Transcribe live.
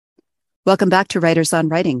Welcome back to Writers on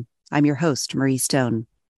Writing. I'm your host, Marie Stone.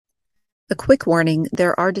 A quick warning,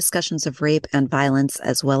 there are discussions of rape and violence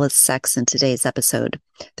as well as sex in today's episode.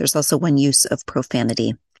 There's also one use of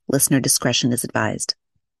profanity. Listener discretion is advised.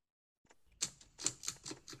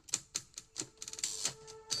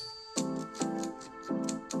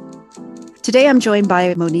 Today I'm joined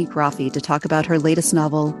by Monique Raffi to talk about her latest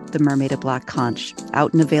novel, The Mermaid of Black Conch,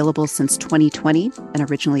 out and available since 2020 and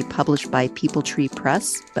originally published by Peepal Tree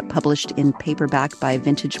Press, but published in paperback by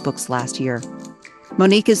Vintage Books last year.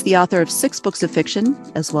 Monique is the author of 6 books of fiction,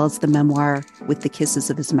 as well as the memoir With the Kisses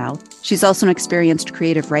of His Mouth. She's also an experienced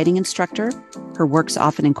creative writing instructor. Her works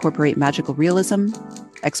often incorporate magical realism,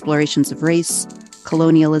 explorations of race,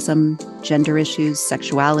 colonialism, gender issues,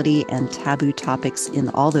 sexuality, and taboo topics in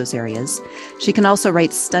all those areas. She can also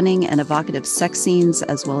write stunning and evocative sex scenes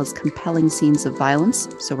as well as compelling scenes of violence.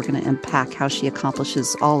 So we're going to unpack how she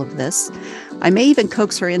accomplishes all of this. I may even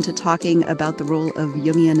coax her into talking about the role of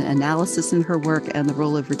Jungian analysis in her work and the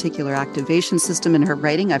role of reticular activation system in her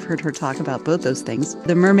writing. I've heard her talk about both those things.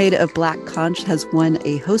 The Mermaid of Black Conch has won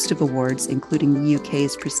a host of awards, including the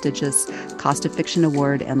UK's prestigious Costa Fiction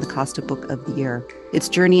Award and the Costa Book of the Year. Its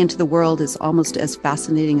journey into the world is almost as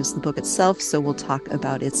fascinating as the book itself, so we'll talk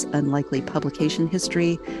about its unlikely publication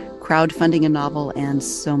history, crowdfunding a novel, and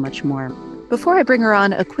so much more. Before I bring her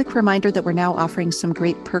on, a quick reminder that we're now offering some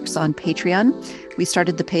great perks on Patreon. We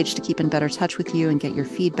started the page to keep in better touch with you and get your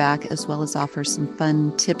feedback, as well as offer some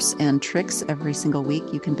fun tips and tricks every single week.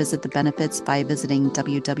 You can visit the benefits by visiting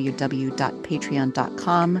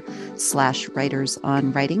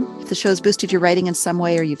www.patreon.com/writersonwriting. If the show's boosted your writing in some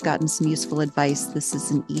way or you've gotten some useful advice, this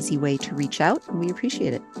is an easy way to reach out, and we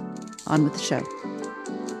appreciate it. On with the show.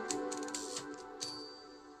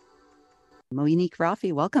 Monique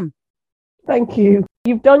Raffi, welcome. Thank you.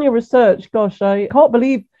 You've done your research. Gosh, I can't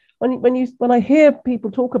believe when I hear people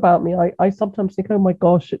talk about me, I sometimes think, oh my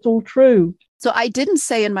gosh, it's all true. So I didn't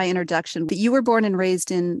say in my introduction that you were born and raised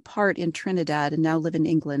in part in Trinidad and now live in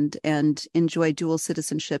England and enjoy dual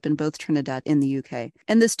citizenship in both Trinidad and the UK.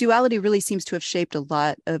 And this duality really seems to have shaped a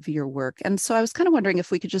lot of your work. And so I was kind of wondering if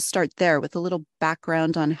we could just start there with a little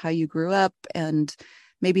background on how you grew up and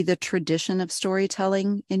maybe the tradition of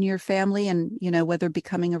storytelling in your family and, whether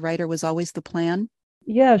becoming a writer was always the plan.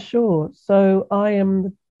 Yeah, sure. So I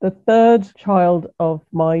am the third child of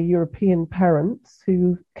my European parents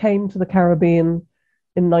who came to the Caribbean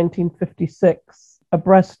in 1956,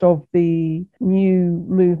 abreast of the new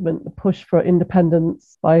movement, the push for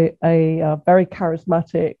independence by a very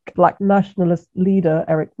charismatic Black nationalist leader,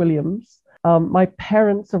 Eric Williams. My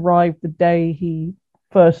parents arrived the day he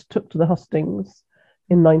first took to the hustings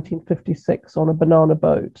in 1956 on a banana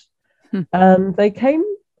boat. And they came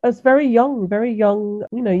as very young.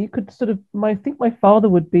 You could I think my father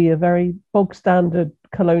would be a very bog standard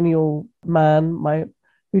colonial man,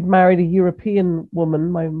 who'd married a European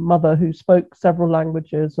woman, my mother, who spoke several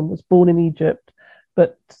languages and was born in Egypt,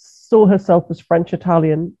 but saw herself as French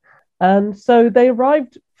Italian. And so they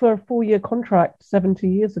arrived for a 4-year contract 70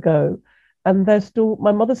 years ago. And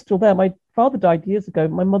my mother's still there. My father died years ago.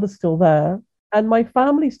 My mother's still there. And my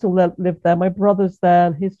family still live there. My brother's there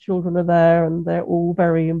and his children are there, and they're all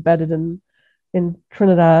very embedded in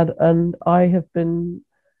Trinidad. And I have been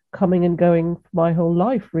coming and going for my whole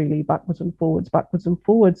life, really, backwards and forwards.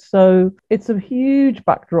 So it's a huge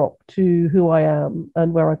backdrop to who I am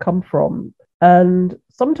and where I come from. And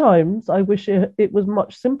sometimes I wish it was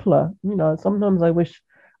much simpler. Sometimes I wish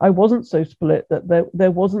I wasn't so split, that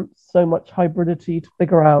there wasn't so much hybridity to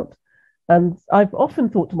figure out. And I've often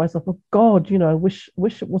thought to myself, oh God, I wish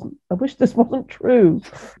it wasn't. I wish this wasn't true.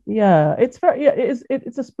 Yeah, it's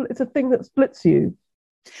a thing that splits you.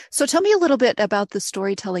 So tell me a little bit about the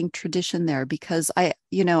storytelling tradition there, because I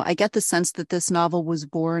get the sense that this novel was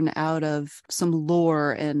born out of some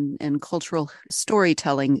lore and cultural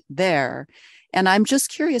storytelling there. And I'm just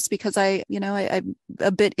curious because I'm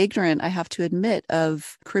a bit ignorant, I have to admit,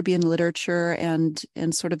 of Caribbean literature and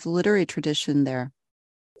sort of the literary tradition there.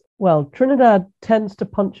 Well, Trinidad tends to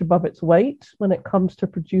punch above its weight when it comes to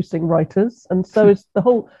producing writers, and so is the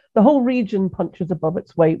whole region punches above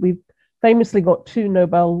its weight. We've famously got 2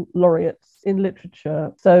 Nobel laureates in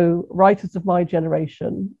literature, so writers of my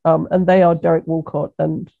generation, and they are Derek Walcott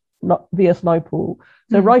and V.S. Naipaul.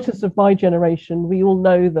 So writers of my generation, we all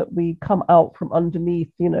know that we come out from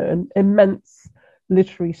underneath, an immense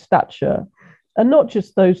literary stature, and not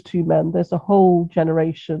just those 2 men. There's a whole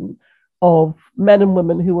generation of men and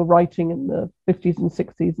women who were writing in the 50s and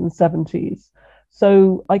 60s and 70s.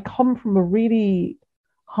 So I come from a really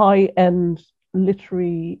high-end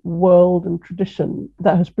literary world and tradition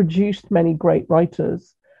that has produced many great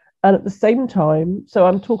writers. And at the same time, so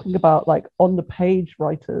I'm talking about like on the page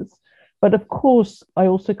writers. But of course, I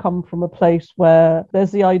also come from a place where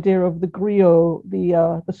there's the idea of the griot,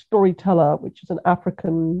 the storyteller, which is an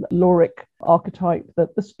African lyric archetype,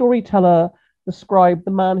 that the storyteller, the scribe,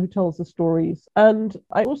 the man who tells the stories. And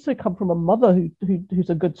I also come from a mother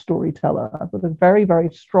who's a good storyteller with a very,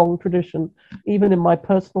 very strong tradition, even in my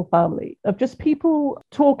personal family, of just people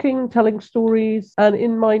talking, telling stories. And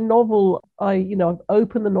in my novel, I've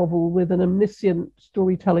opened the novel with an omniscient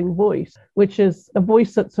storytelling voice, which is a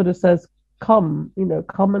voice that sort of says, come,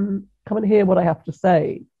 come and hear what I have to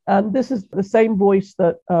say. And this is the same voice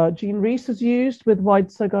that Jean Rhys has used with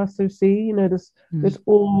Wide Sargasso Sea. This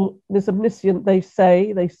omniscient, they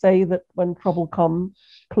say that when trouble come,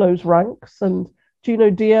 close ranks. And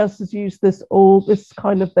Junot Diaz has used this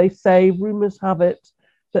kind of, they say, rumors have it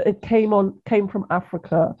that it came from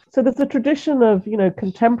Africa. So there's a tradition of,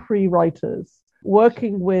 contemporary writers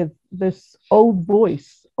working with this old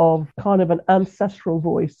voice of kind of an ancestral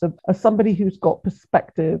voice of somebody who's got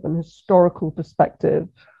perspective and historical perspective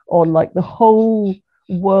on like the whole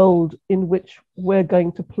world in which we're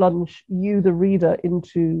going to plunge you, the reader,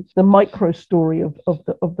 into the micro story of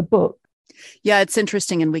the book. Yeah, it's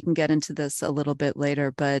interesting, and we can get into this a little bit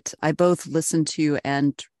later, but I both listened to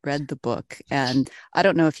and read the book. And I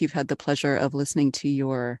don't know if you've had the pleasure of listening to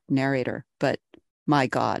your narrator, but my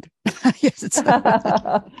God. Yes.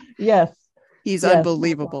 He's yes.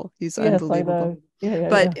 unbelievable. He's yes, unbelievable. I know. Yeah,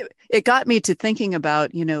 but it got me to thinking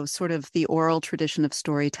about, sort of the oral tradition of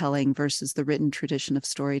storytelling versus the written tradition of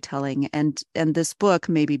storytelling. And this book,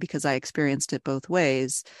 maybe because I experienced it both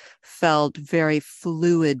ways, felt very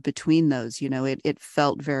fluid between those. It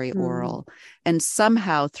felt very oral. And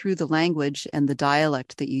somehow through the language and the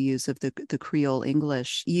dialect that you use of the Creole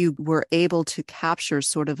English, you were able to capture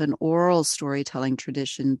sort of an oral storytelling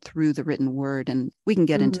tradition through the written word. And we can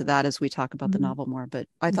get into that as we talk about the novel more, but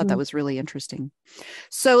I thought that was really interesting.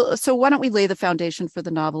 So why don't we lay the foundation for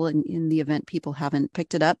the novel in the event people haven't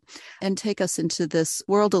picked it up, and take us into this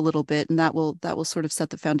world a little bit, and that will sort of set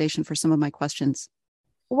the foundation for some of my questions.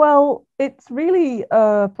 Well, it's really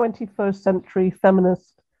a 21st century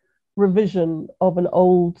feminist revision of an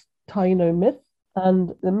old Taino myth.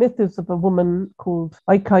 And the myth is of a woman called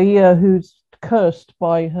Aikaia who's cursed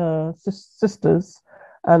by her sisters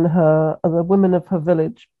and the women of her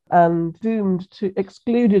village, and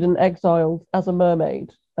excluded and exiled as a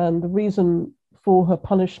mermaid. And the reason for her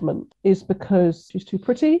punishment is because she's too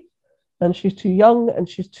pretty and she's too young and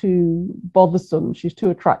she's too bothersome, she's too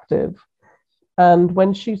attractive. And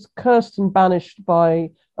when she's cursed and banished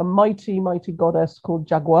by a mighty, mighty goddess called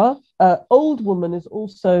Jaguar, an old woman is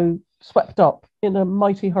also swept up in a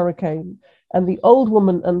mighty hurricane. And the old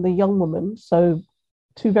woman and the young woman, so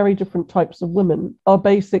two very different types of women, are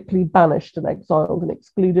basically banished and exiled and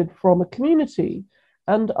excluded from a community.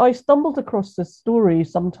 And I stumbled across this story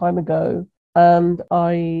some time ago, and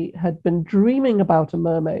I had been dreaming about a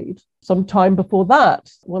mermaid some time before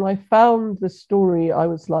that. When I found this story, I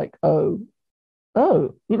was like, oh,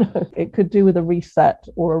 it could do with a reset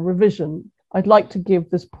or a revision. I'd like to give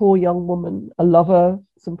this poor young woman a lover,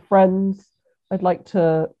 some friends. I'd like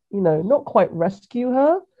to, not quite rescue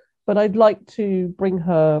her, but I'd like to bring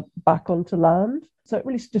her back onto land. So it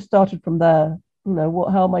really just started from there.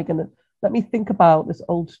 How am I going to, let me think about this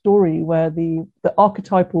old story where the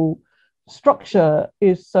archetypal structure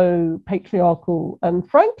is so patriarchal and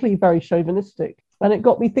frankly very chauvinistic. And it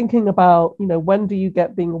got me thinking about, when do you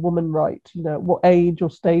get being a woman right? What age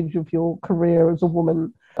or stage of your career as a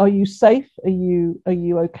woman? Are you safe? Are you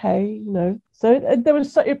okay? So there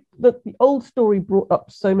was the old story brought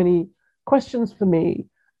up so many questions for me.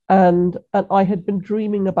 And I had been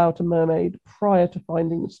dreaming about a mermaid prior to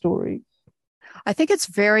finding the story. I think it's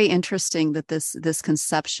very interesting that this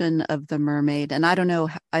conception of the mermaid, and I don't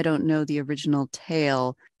know the original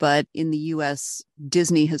tale, but in the US,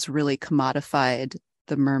 Disney has really commodified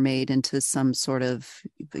the mermaid into some sort of,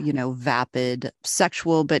 vapid,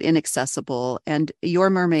 sexual, but inaccessible. And your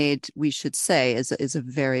mermaid, we should say, is a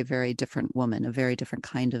very, very different woman, a very different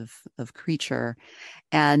kind of creature.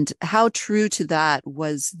 And how true to that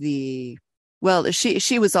was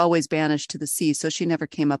she was always banished to the sea, so she never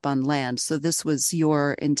came up on land. So this was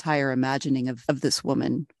your entire imagining of this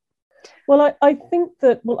woman. Well, I think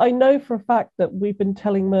that, I know for a fact that we've been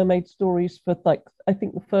telling mermaid stories for I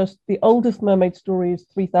think the oldest mermaid story is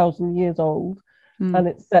 3,000 years old, and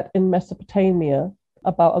it's set in Mesopotamia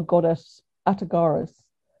about a goddess Atagaris.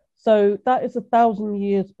 So that is 1,000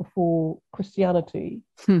 years before Christianity.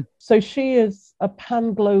 So she is a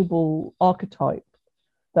pan-global archetype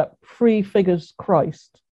that prefigures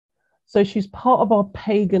Christ. So she's part of our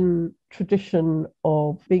pagan tradition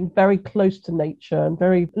of being very close to nature and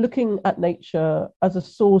very looking at nature as a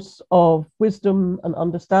source of wisdom and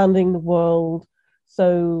understanding the world.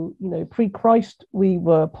 So, pre-Christ, we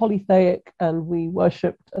were polytheic and we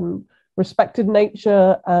worshipped and respected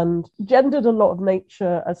nature and gendered a lot of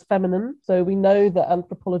nature as feminine. So we know that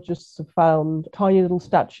anthropologists have found tiny little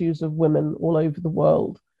statues of women all over the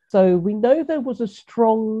world. So we know there was a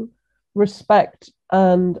strong respect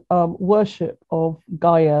and worship of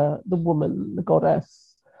Gaia, the woman, the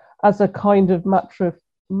goddess, as a kind of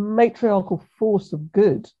matriarchal force of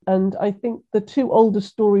good. And I think the two oldest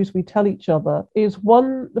stories we tell each other is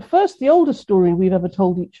the oldest story we've ever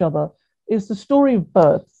told each other is the story of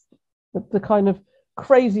birth, the kind of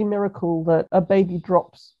crazy miracle that a baby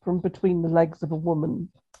drops from between the legs of a woman.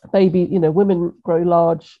 Baby, women grow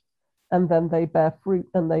large and then they bear fruit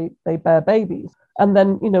and they bear babies. And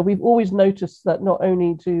then, we've always noticed that not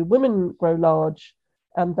only do women grow large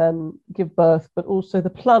and then give birth, but also the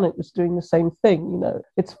planet is doing the same thing.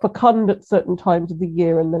 It's fecund at certain times of the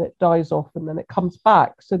year and then it dies off and then it comes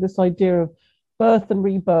back. So this idea of birth and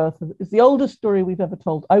rebirth is the oldest story we've ever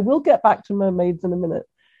told. I will get back to mermaids in a minute.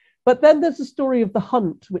 But then there's the story of the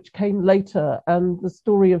hunt, which came later, and the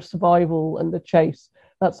story of survival and the chase.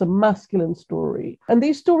 That's a masculine story. And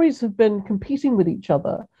these stories have been competing with each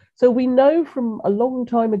other. So we know from a long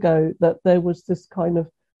time ago that there was this kind of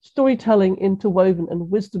storytelling interwoven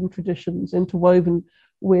and wisdom traditions interwoven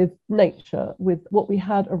with nature, with what we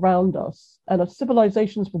had around us. And our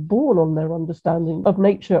civilizations were born on their understanding of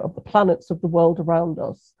nature, of the planets, of the world around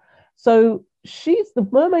us. So the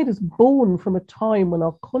mermaid is born from a time when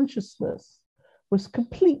our consciousness was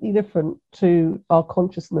completely different to our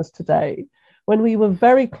consciousness today, when we were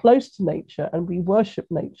very close to nature and we worship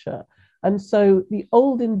nature. And so the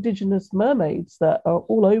old indigenous mermaids that are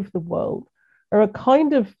all over the world are a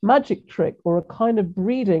kind of magic trick or a kind of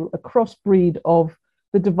a crossbreed of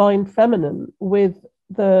the divine feminine with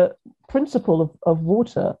the principle of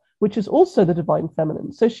water, which is also the divine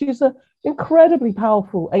feminine. So she's an incredibly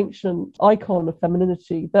powerful ancient icon of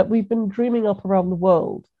femininity that we've been dreaming up around the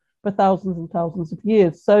world for thousands and thousands of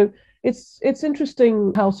years. So it's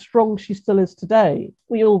interesting how strong she still is today.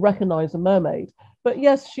 We all recognize a mermaid. But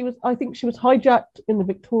yes, I think she was hijacked in the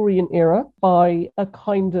Victorian era by a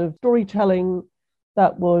kind of storytelling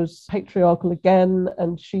that was patriarchal again,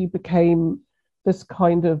 and she became this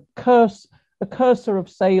kind of a cursor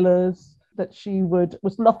of sailors, that she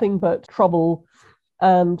was nothing but trouble,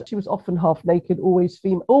 and she was often half naked, always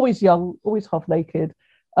female, always young, always half naked,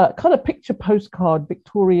 kind of picture postcard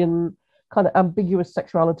Victorian kind of ambiguous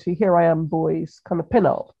sexuality. Here I am, boys, kind of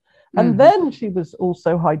pin-up. And then she was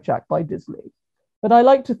also hijacked by Disney. But I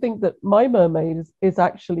like to think that my mermaid is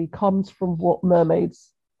actually comes from what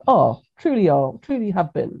mermaids truly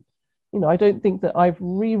have been. I don't think that I've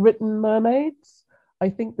rewritten mermaids. I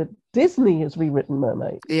think that Disney has rewritten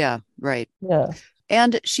mermaids. Yeah, right. Yeah.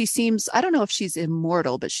 And she seems, I don't know if she's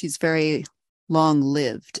immortal, but she's very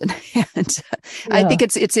long-lived. And I think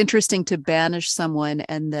it's interesting to banish someone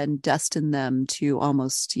and then destine them to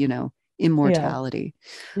almost, immortality.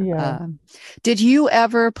 Yeah. Did you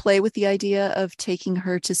ever play with the idea of taking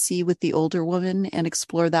her to sea with the older woman and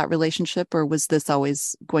explore that relationship, or was this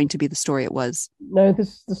always going to be the story it was? No, this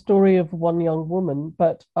is the story of one young woman,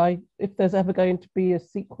 but if there's ever going to be a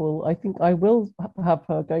sequel, I think I will have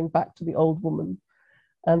her going back to the old woman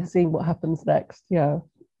and seeing what happens next. Yeah.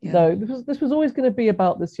 No, this was always going to be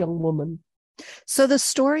about this young woman. So the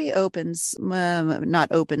story opens, not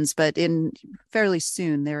opens, but in fairly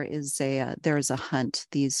soon there is a hunt.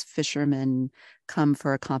 These fishermen come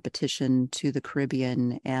for a competition to the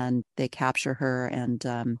Caribbean and they capture her.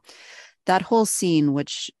 And that whole scene,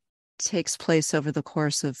 which takes place over the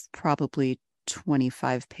course of probably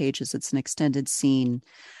 25 pages, it's an extended scene,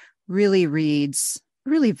 really reads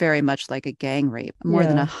really very much like a gang rape, more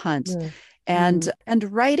than a hunt. Yeah. And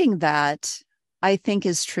writing that, I think,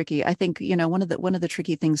 is tricky. I think, one of the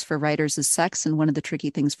tricky things for writers is sex, and one of the tricky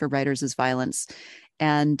things for writers is violence,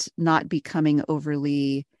 and not becoming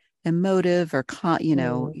overly emotive or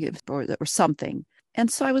or something. And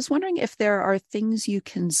so I was wondering if there are things you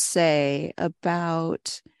can say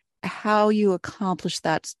about how you accomplish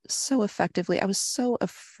that so effectively. I was so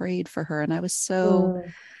afraid for her, and I was so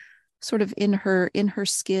sort of in her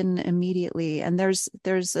skin immediately. And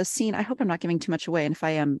there's a scene, I hope I'm not giving too much away, and if I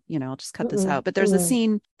am, I'll just cut this out, but there's a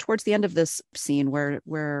scene towards the end of this scene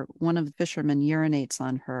where one of the fishermen urinates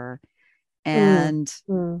on her, and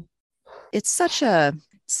it's such a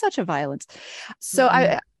violence. So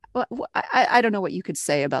Well, I don't know what you could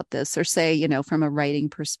say about this, or say, from a writing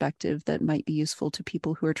perspective that might be useful to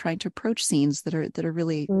people who are trying to approach scenes that are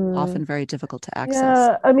really Mm. often very difficult to access.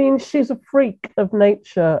 Yeah, I mean, she's a freak of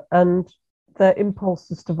nature, and their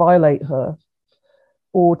impulse is to violate her,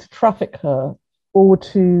 or to traffic her, or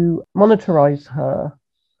to monitorize her,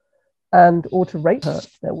 and or to rape her,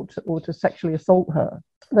 or to sexually assault her.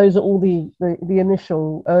 Those are all the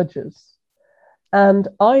initial urges. And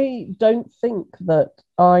I don't think that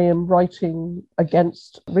I am writing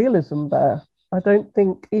against realism there. I don't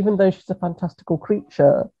think, even though she's a fantastical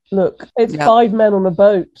creature, look, it's Yep. five men on a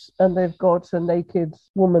boat and they've got a naked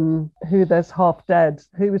woman who there's half dead,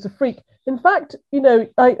 who is a freak. In fact,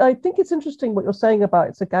 I think it's interesting what you're saying about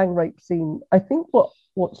it's a gang rape scene. I think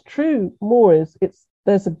what's true more is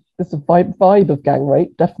there's a vibe of gang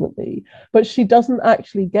rape, definitely, but she doesn't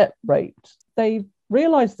actually get raped. They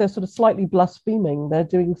realize they're sort of slightly blaspheming. They're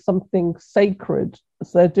doing something sacred.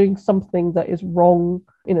 So they're doing something that is wrong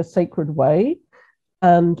in a sacred way.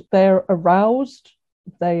 And they're aroused.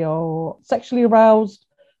 They are sexually aroused.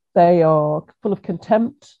 They are full of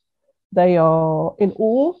contempt. They are in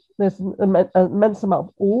awe. There's an immense amount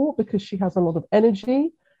of awe because she has a lot of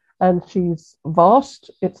energy and she's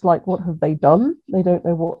vast. It's like, what have they done? They don't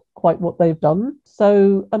know quite what they've done.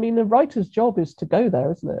 So, I mean, a writer's job is to go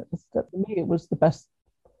there, isn't it? For me, it was the best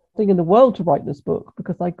thing in the world to write this book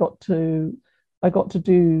because I got to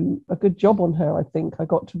do a good job on her. I think I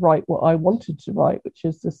got to write what I wanted to write, which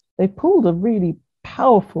is this. They pulled a really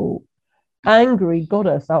powerful, angry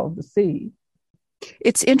goddess out of the sea.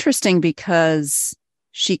 It's interesting because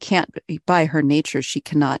she can't, by her nature, she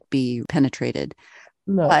cannot be penetrated.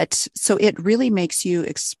 No. But so it really makes you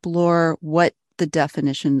explore what the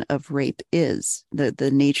definition of rape is, the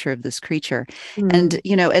nature of this creature. And,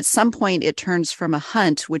 Mm, at some point it turns from a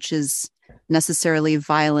hunt, which is necessarily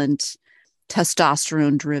violent,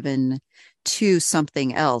 testosterone driven, to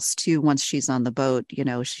something else, to once she's on the boat,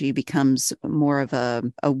 she becomes more of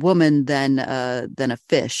a woman than a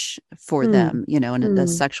fish for mm, them, and a mm,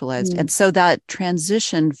 sexualized. And mm, so that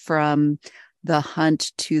transition from the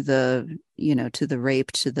hunt to the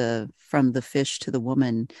rape, from the fish to the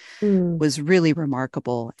woman, mm, was really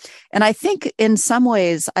remarkable. And I think in some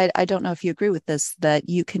ways, I don't know if you agree with this, that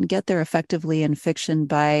you can get there effectively in fiction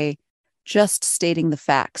by just stating the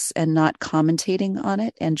facts and not commentating on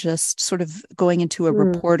it, and just sort of going into a mm.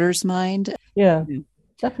 reporter's mind. Yeah,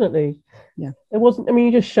 definitely. Yeah. It wasn't. I mean,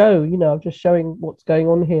 you just show. Just showing what's going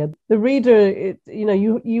on here. The reader,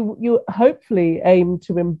 you hopefully aim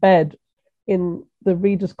to embed in the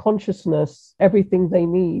reader's consciousness everything they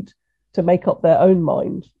need to make up their own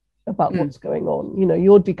mind about Mm. what's going on.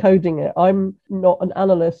 You're decoding it. I'm not an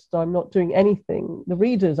analyst. I'm not doing anything. The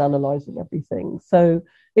reader's analyzing everything. So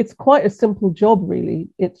it's quite a simple job, really.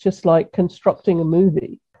 It's just like constructing a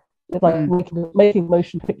movie. It's like Mm. making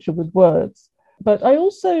motion picture with words. But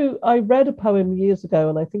I read a poem years ago,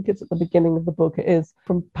 and I think it's at the beginning of the book. It is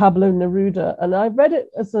from Pablo Neruda, and I read it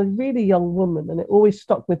as a really young woman, and it always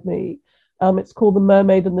stuck with me. It's called The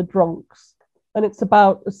Mermaid and the Drunks, and it's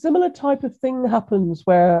about a similar type of thing happens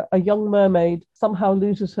where a young mermaid somehow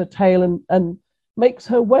loses her tail and makes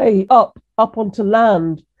her way up onto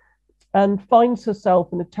land and finds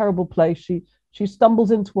herself in a terrible place. She stumbles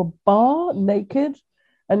into a bar naked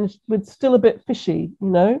and with still a bit fishy,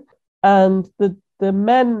 and the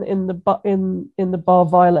men in the bar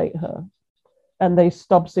violate her and they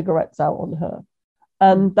stub cigarettes out on her.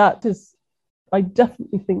 And that is, I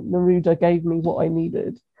definitely think Neruda gave me what I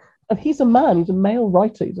needed. And he's a man, he's a male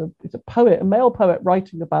writer, he's a poet, a male poet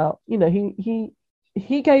writing about,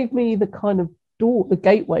 he gave me the kind of door, the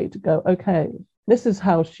gateway to go, okay, this is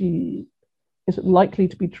how she is likely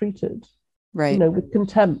to be treated, Right. with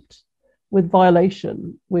contempt, with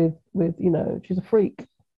violation, with she's a freak.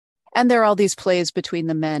 And there are all these plays between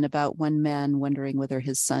the men about one man wondering whether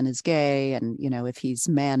his son is gay, and if he's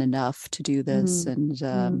man enough to do this. Mm, And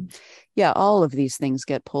mm, yeah, all of these things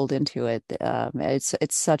get pulled into it.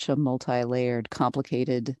 It's such a multi-layered,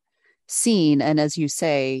 complicated scene. And as you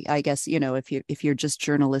say, I guess, if you're just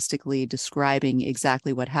journalistically describing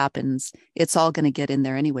exactly what happens, it's all going to get in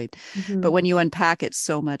there anyway. But mm-hmm, when you unpack it,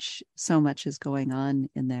 so much is going on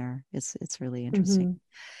in there. It's really interesting. mm-hmm,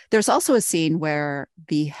 There's also a scene where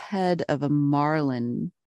the head of a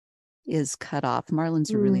marlin is cut off.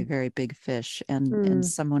 Marlins are really mm, very big fish, and mm,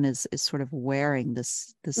 someone is sort of wearing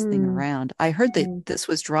this thing mm, around. I heard that mm. this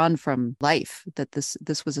was drawn from life, that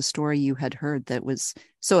this was a story you had heard that was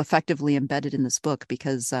so effectively embedded in this book,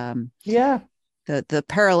 because Yeah, the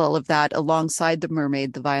parallel of that alongside the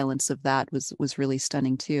mermaid, the violence of that was really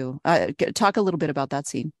stunning too. Talk a little bit about that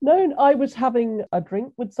scene. No, I was having a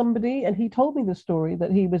drink with somebody, and he told me the story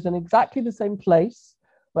that he was in exactly the same place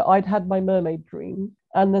where I'd had my mermaid dream,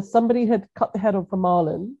 and that somebody had cut the head off a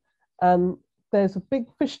marlin, and there's a big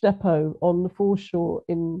fish depot on the foreshore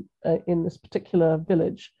in this particular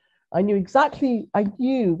village. I knew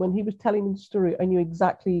when he was telling me the story, I knew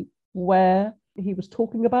exactly where he was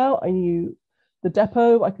talking about. I knew the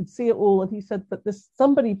depot, I could see it all. And he said that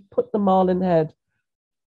somebody put the marlin head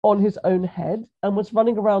on his own head and was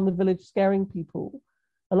running around the village scaring people.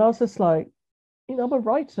 And I was just like, I'm a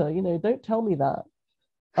writer, don't tell me that.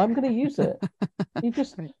 I'm going to use it.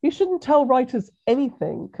 You shouldn't tell writers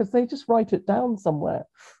anything because they just write it down somewhere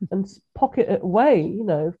and pocket it away,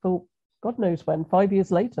 for God knows when, 5 years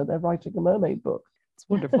later, they're writing a mermaid book. It's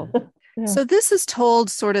wonderful. Yeah. So this is told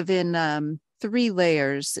sort of in 3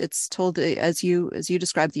 layers. It's told as you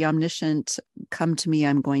described, the omniscient, come to me,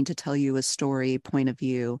 I'm going to tell you a story, point of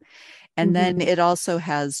view. And then it also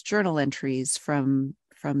has journal entries from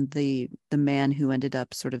the man who ended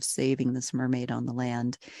up sort of saving this mermaid on the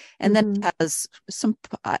land. And then it has some,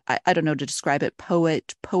 I don't know to describe it,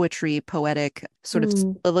 poetry, poetic sort of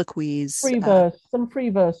soliloquies. Some free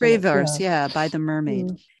verse. Yeah, by the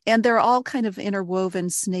mermaid. And they're all kind of interwoven,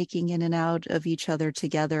 snaking in and out of each other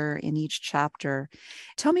together in each chapter.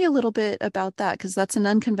 Tell me a little bit about that, because that's an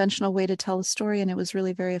unconventional way to tell a story, and it was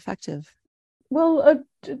really very effective. Well,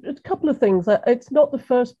 a couple of things. It's not the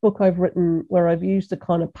first book I've written where I've used a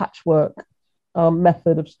kind of patchwork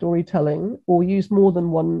method of storytelling or used more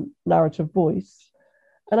than one narrative voice.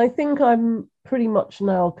 And I think I'm pretty much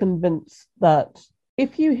now convinced that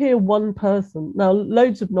if you hear one person, now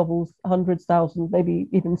loads of novels, hundreds, thousands, maybe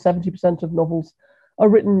even 70% of novels are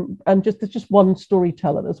written and there's just one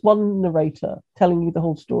storyteller. There's one narrator telling you the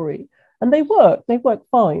whole story. And they work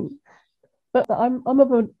fine. But I'm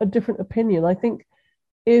of a different opinion. I think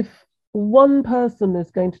if one person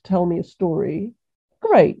is going to tell me a story,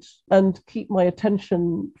 great, and keep my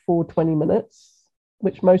attention for 20 minutes,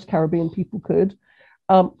 which most Caribbean people could,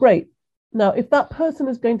 great. Now, if that person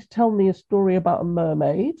is going to tell me a story about a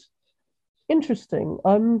mermaid, interesting.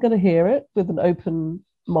 I'm going to hear it with an open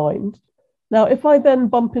mind. Now, if I then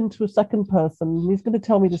bump into a second person, he's going to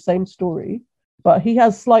tell me the same story, but he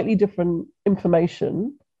has slightly different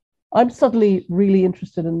information, I'm suddenly really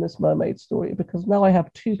interested in this mermaid story because now I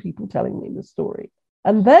have 2 people telling me the story.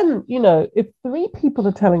 And then, if 3 people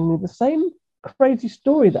are telling me the same crazy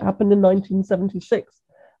story that happened in 1976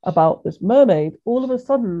 about this mermaid, all of a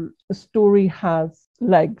sudden the story has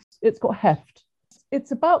legs. It's got heft.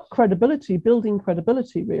 It's about credibility, building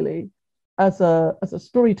credibility, really, as a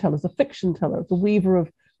storyteller, as a fiction teller, as a weaver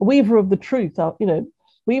of the truth,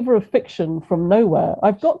 weaver of fiction from nowhere.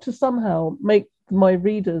 I've got to somehow make my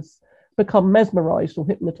readers become mesmerized or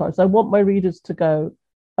hypnotized. I want my readers to go,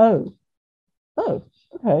 oh,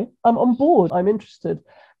 okay, I'm on board, I'm interested.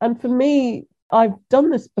 And for me, I've done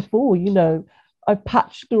this before, I've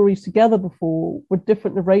patched stories together before with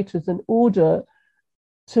different narrators in order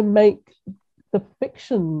to make the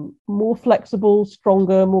fiction more flexible,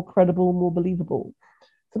 stronger, more credible, more believable.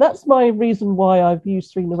 So that's my reason why I've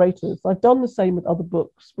used 3 narrators. I've done the same with other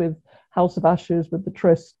books, with House of Ashes, with The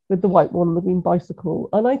Tryst, with The White One and the Green Bicycle.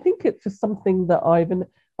 And I think it's just something that I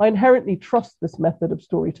inherently trust this method of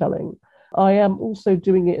storytelling. I am also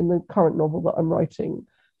doing it in the current novel that I'm writing,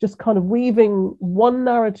 just kind of weaving one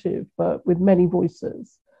narrative, but with many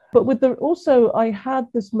voices. But also I had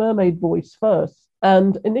this mermaid voice first.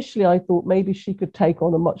 And initially I thought maybe she could take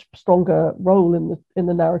on a much stronger role in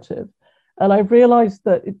the narrative. And I realized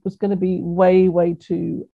that it was going to be way, way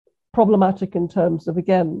too problematic in terms of,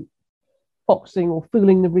 again, foxing or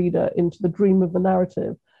fooling the reader into the dream of the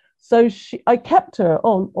narrative. So I kept her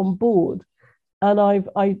on board, and I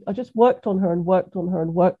just worked on her and worked on her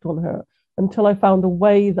and worked on her until I found a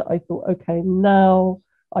way that I thought, okay, now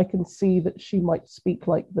I can see that she might speak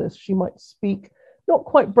like this. She might speak not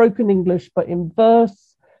quite broken English, but in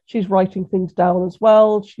verse. She's writing things down as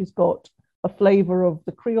well. She's got a flavor of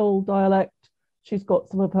the Creole dialect. She's got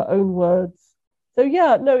some of her own words. So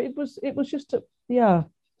yeah, no, it was just yeah.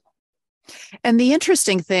 And the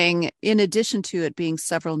interesting thing, in addition to it being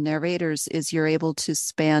several narrators, is you're able to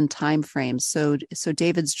span time frames. So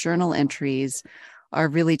David's journal entries are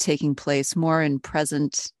really taking place more in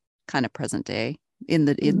present day, in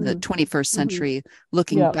the 21st century,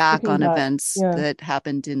 looking back on events that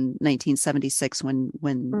happened in 1976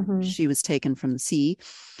 when she was taken from the sea.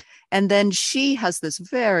 And then she has this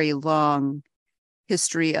very long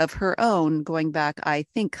history of her own, going back, I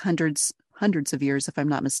think, hundreds hundreds of years, if I'm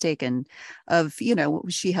not mistaken, of,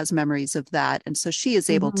 she has memories of that. And so she is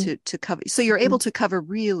able to cover, so you're able to cover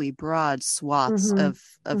really broad swaths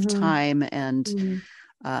of time and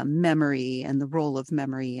memory and the role of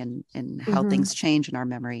memory and how things change in our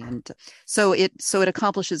memory. And so it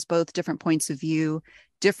accomplishes both different points of view,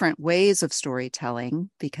 different ways of storytelling,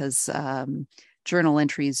 because journal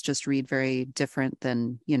entries just read very different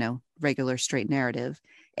than, regular straight narrative,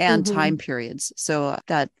 and time periods. So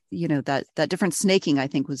that different snaking, I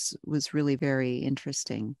think, was really very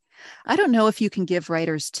interesting. I don't know if you can give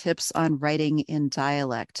writers tips on writing in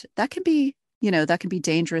dialect. That can be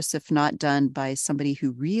dangerous if not done by somebody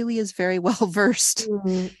who really is very well versed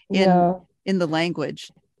in the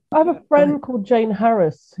language. I have a friend called Jane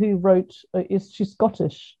Harris who wrote, she's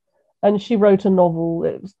Scottish, and she wrote a novel.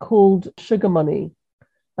 It was called Sugar Money,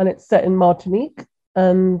 and it's set in Martinique.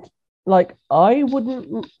 And I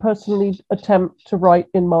wouldn't personally attempt to write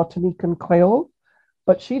in Martinican Creole,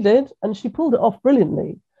 but she did, and she pulled it off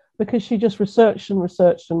brilliantly because she just researched and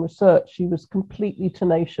researched and researched. She was completely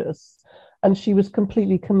tenacious, and she was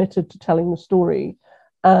completely committed to telling the story.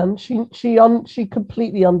 And she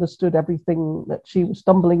completely understood everything that she was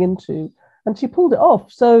stumbling into, and she pulled it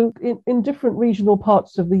off. So in different regional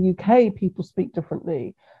parts of the UK, people speak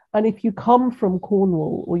differently. And if you come from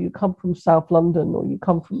Cornwall, or you come from South London, or you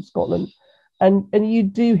come from Scotland, and you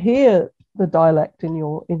do hear the dialect in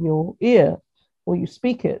your ear, or you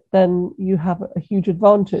speak it, then you have a huge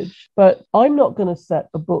advantage. But I'm not going to set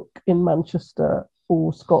a book in Manchester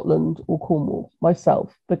or Scotland or Cornwall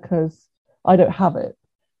myself, because I don't have it,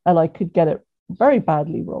 and I could get it very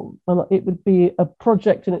badly wrong. And it would be a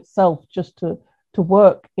project in itself just to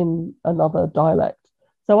work in another dialect.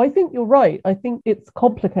 So I think you're right. I think it's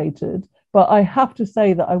complicated, but I have to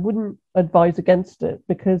say that I wouldn't advise against it,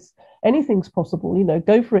 because anything's possible.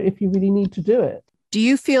 Go for it if you really need to do it. Do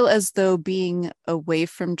you feel as though being away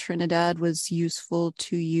from Trinidad was useful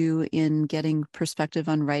to you in getting perspective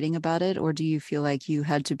on writing about it? Or do you feel like you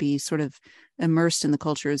had to be sort of immersed in the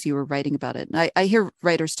culture as you were writing about it? And I hear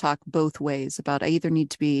writers talk both ways about, I either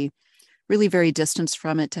need to be really very distanced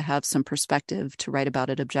from it to have some perspective to write about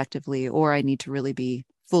it objectively, or I need to really be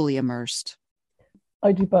fully immersed.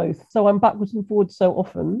 I do both. So I'm backwards and forwards so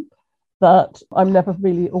often that I'm never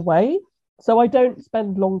really away. So I don't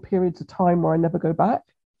spend long periods of time where I never go back.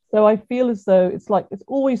 So I feel as though it's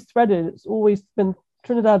always threaded. It's always been,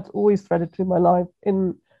 Trinidad's always threaded through my life.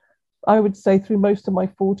 I would say through most of my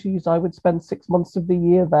 40s, I would spend 6 months of the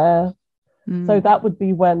year there. So that would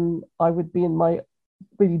be when I would be in my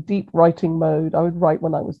really deep writing mode. I would write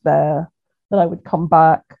when I was there, then I would come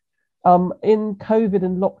back. In COVID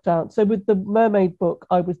and lockdown. So with the Mermaid book,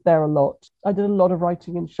 I was there a lot. I did a lot of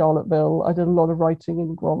writing in Charlottesville. I did a lot of writing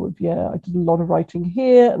in Grand Riviere. I did a lot of writing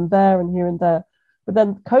here and there and here and there. But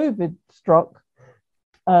then COVID struck,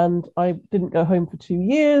 and I didn't go home for 2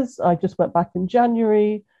 years. I just went back in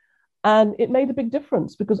January, and it made a big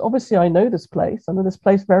difference, because obviously I know this place. I know this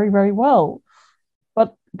place very, very well.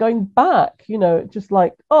 But going back, just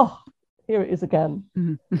here it is again.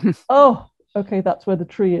 Oh, okay, that's where the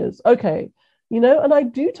tree is. Okay, and I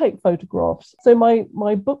do take photographs. So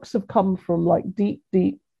my books have come from deep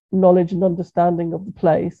knowledge and understanding of the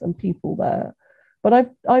place and people there. But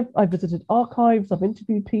I've visited archives, I've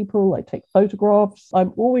interviewed people, I take photographs.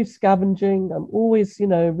 I'm always scavenging. I'm always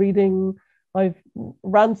reading. I've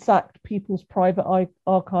ransacked people's private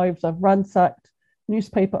archives. I've ransacked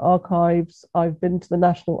newspaper archives. I've been to the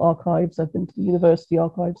National Archives. I've been to the university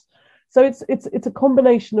archives. So it's a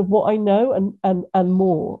combination of what I know and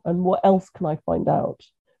more, and what else can I find out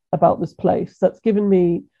about this place. That's given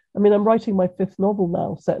me, I'm writing my 5th novel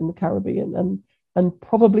now set in the Caribbean, and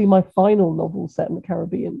probably my final novel set in the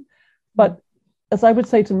Caribbean. But as I would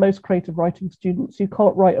say to most creative writing students, you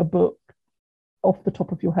can't write a book off the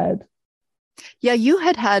top of your head. Yeah, you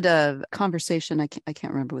had a conversation, I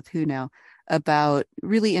can't remember with who now, about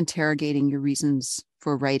really interrogating your reasons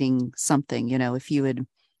for writing something. If you had,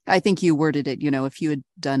 I think you worded it, if you had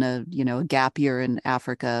done a gap year in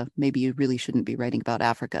Africa, maybe you really shouldn't be writing about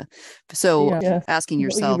Africa. So asking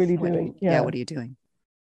yourself, what are you really doing? What are you doing?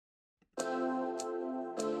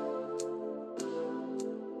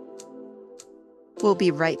 We'll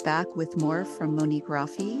be right back with more from Monique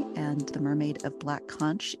Raffi and The Mermaid of Black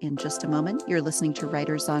Conch in just a moment. You're listening to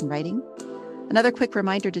Writers on Writing. Another quick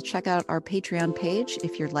reminder to check out our Patreon page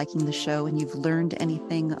if you're liking the show and you've learned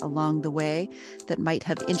anything along the way that might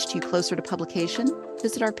have inched you closer to publication.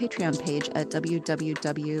 Visit our Patreon page at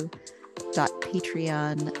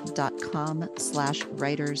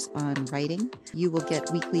www.patreon.com/writersonwriting. You will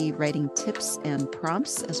get weekly writing tips and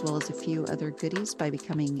prompts, as well as a few other goodies by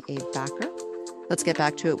becoming a backer. Let's get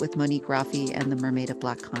back to it with Monique Raffi and The Mermaid of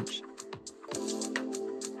Black Conch.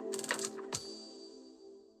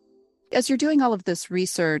 As you're doing all of this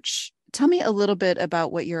research, tell me a little bit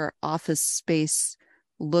about what your office space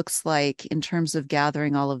looks like in terms of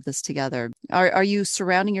gathering all of this together. Are you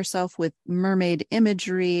surrounding yourself with mermaid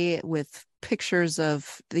imagery, with pictures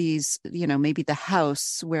of these, maybe the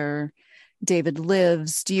house where David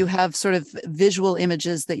lives? Do you have sort of visual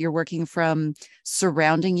images that you're working from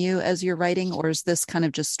surrounding you as you're writing, or is this kind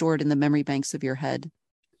of just stored in the memory banks of your head?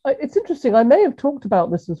 It's interesting. I may have talked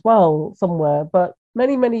about this as well somewhere, but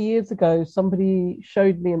many, many years ago, somebody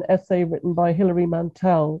showed me an essay written by Hilary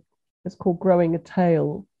Mantel. It's called Growing a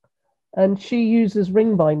Tale. And she uses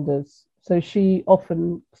ring binders. So she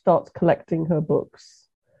often starts collecting her books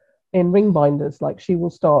in ring binders. Like she will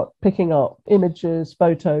start picking up images,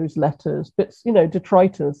 photos, letters, bits,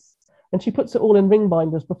 detritus. And she puts it all in ring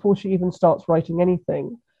binders before she even starts writing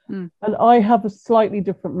anything. And I have a slightly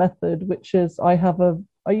different method, which is I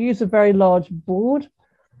use a very large board,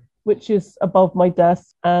 which is above my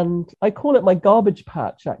desk. And I call it my garbage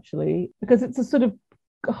patch, actually, because it's a sort of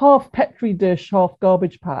half Petri dish, half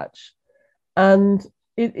garbage patch. And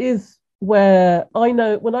it is where I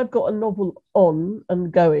know when I've got a novel on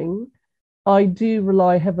and going, I do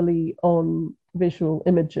rely heavily on visual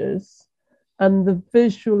images. And the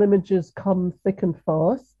visual images come thick and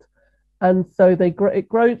fast. And so I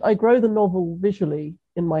grow the novel visually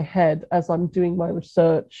in my head as I'm doing my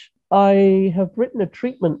research. I have written a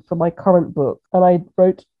treatment for my current book, and I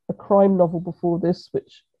wrote a crime novel before this,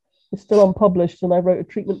 which is still unpublished, and I wrote a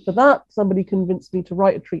treatment for that. Somebody convinced me to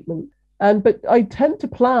write a treatment. But I tend to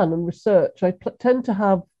plan and research. I tend to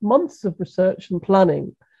have months of research and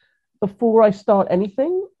planning before I start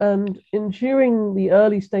anything. And during the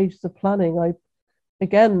early stages of planning,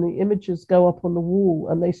 again, the images go up on the wall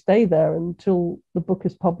and they stay there until the book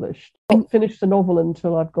is published. I don't finish the novel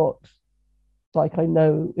until I've got, I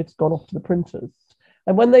know it's gone off to the printers.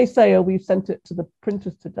 And when they say, oh, we've sent it to the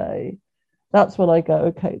printers today, that's when I go,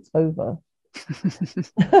 okay, it's over.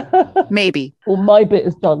 Maybe. Well, my bit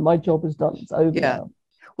is done. My job is done. It's over now.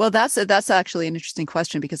 Well, that's actually an interesting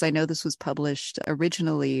question, because I know this was published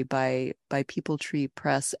originally by People Tree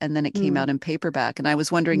Press, and then it came out in paperback. And I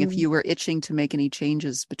was wondering if you were itching to make any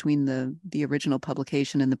changes between the original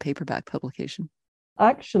publication and the paperback publication.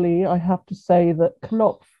 Actually, I have to say that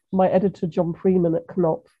Knopf, my editor John Freeman at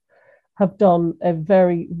Knopf, have done a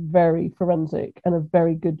very, very forensic and a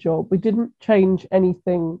very good job. We didn't change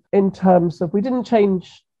anything we didn't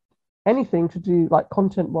change anything to do like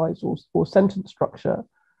content-wise or sentence structure,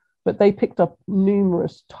 but they picked up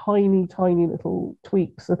numerous tiny, tiny little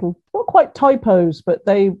tweaks, not quite typos, but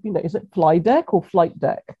is it fly deck or flight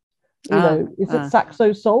deck? Is it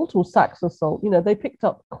Saxo salt or Saxo salt? They picked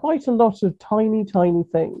up quite a lot of tiny, tiny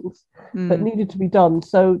things that needed to be done.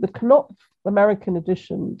 So the Knopf American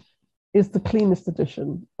edition is the cleanest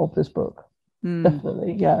edition of this book.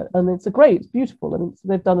 Definitely, yeah. And it's beautiful, and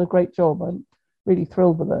they've done a great job. I'm really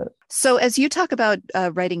thrilled with it. So as you talk about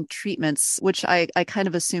writing treatments, which I kind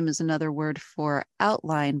of assume is another word for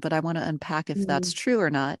outline, but I want to unpack if that's true or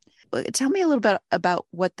not. Tell me a little bit about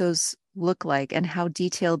what those look like and how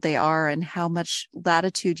detailed they are and how much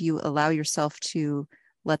latitude you allow yourself to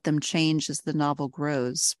let them change as the novel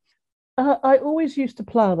grows. I always used to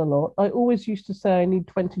plan a lot. I always used to say I need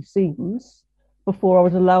 20 scenes before I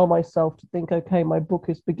would allow myself to think, okay, my book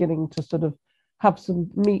is beginning to sort of have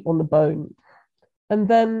some meat on the bone. And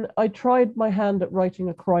then I tried my hand at writing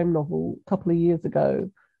a crime novel a couple of years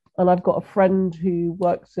ago. And I've got a friend who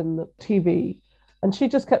works in the TV, and she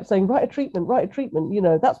just kept saying, write a treatment.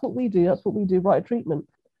 That's what we do, write a treatment.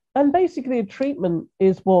 And basically a treatment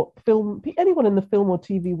is what anyone in the film or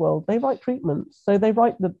TV world, they write treatments. So they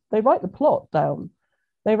write the plot down.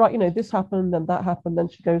 They write, this happened, then that happened, then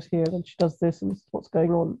she goes here, then she does this, and this is what's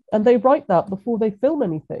going on. And they write that before they film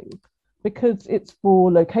anything, because it's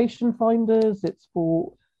for location finders, it's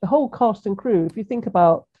for the whole cast and crew. If you think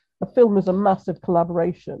about a film as a massive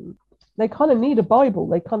collaboration, they kind of need a Bible.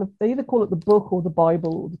 They either call it the book or the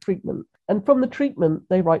Bible or the treatment. And from the treatment,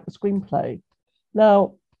 they write the screenplay.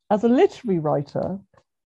 Now, as a literary writer,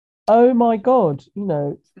 oh my God,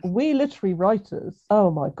 we literary writers,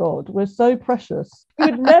 oh my God, we're so precious. We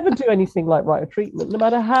would never do anything like write a treatment, no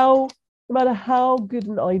matter how good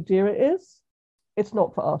an idea it is. It's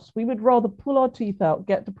not for us. We would rather pull our teeth out,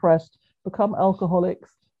 get depressed, become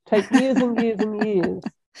alcoholics, take years and years and years.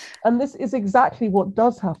 And this is exactly what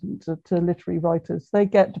does happen to literary writers. They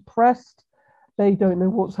get depressed. They don't know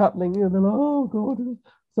what's happening. They're like, oh God,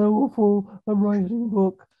 it's so awful. I'm writing a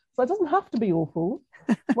book. So it doesn't have to be awful.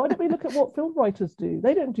 Why don't we look at what film writers do?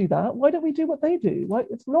 They don't do that. Why don't we do what they do? Why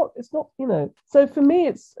it's not, So for me,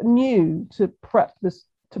 it's new to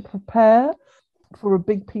prepare for a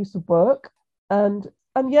big piece of work. And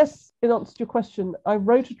yes, in answer to your question, I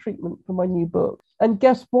wrote a treatment for my new book. And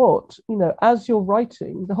guess what? As you're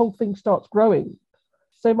writing, the whole thing starts growing.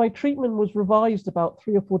 So my treatment was revised about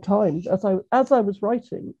 3 or 4 times as I was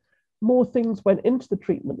writing. More things went into the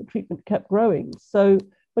treatment. The treatment kept growing. So,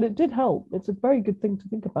 but it did help. It's a very good thing to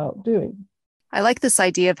think about doing. I like this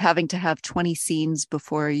idea of having to have 20 scenes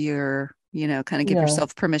before you're, kind of give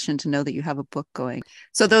yourself permission to know that you have a book going.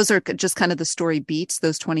 So those are just kind of the story beats,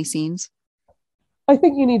 those 20 scenes. I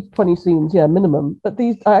think you need 20 scenes, minimum. But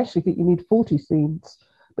I actually think you need 40 scenes.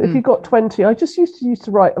 But if you've got 20, I just used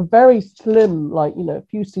to write a very slim, a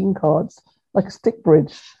few scene cards, like a stick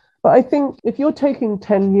bridge. But I think if you're taking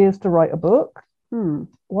 10 years to write a book,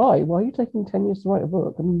 why? Why are you taking 10 years to write a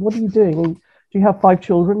book? I mean, what are you doing? Do you have 5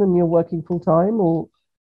 children and you're working full time? Or,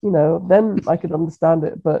 then I could understand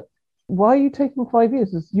it. But why are you taking 5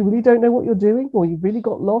 years? Is you really don't know what you're doing, or you really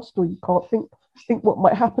got lost, or you can't think what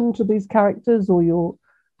might happen to these characters, or you're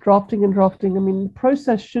drafting and drafting. I mean, the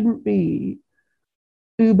process shouldn't be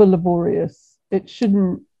uber laborious. It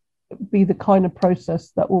shouldn't be the kind of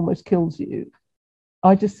process that almost kills you.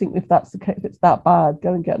 I just think if that's the case, if it's that bad,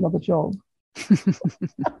 go and get another job.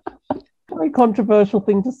 Very controversial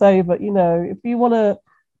thing to say, but if you want to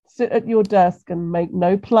sit at your desk and make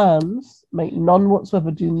no plans, make none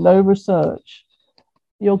whatsoever, do no research,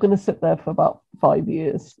 you're going to sit there for about 5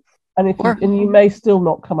 years, and you may still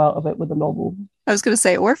not come out of it with a novel. I was going to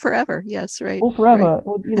say, or forever. Yes, right. Or forever, right.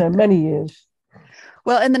 Or many years.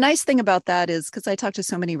 Well, and the nice thing about that is, because I talk to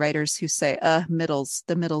so many writers who say, the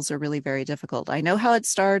middles are really very difficult. I know how it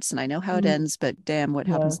starts and I know how it ends, but damn, what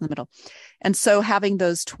happens in the middle? And so having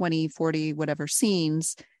those 20, 40, whatever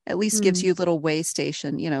scenes at least gives you a little way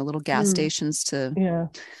station, little gas stations to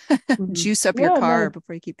juice up your car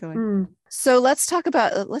before you keep going. So let's talk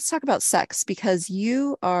about sex, because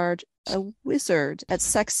you are a wizard at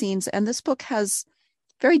sex scenes, and this book has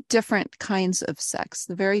very different kinds of sex,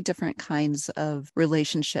 the very different kinds of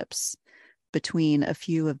relationships between a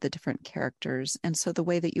few of the different characters. And so the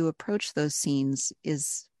way that you approach those scenes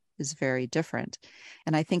is very different.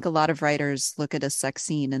 And I think a lot of writers look at a sex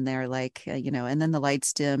scene and they're like, and then the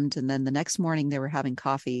lights dimmed, and then the next morning they were having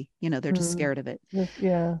coffee, they're just scared of it.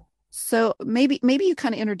 Yeah. So maybe you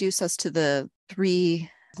kind of introduce us to the 3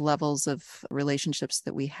 levels of relationships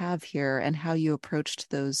that we have here, and how you approached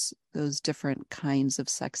those different kinds of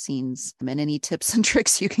sex scenes, and any tips and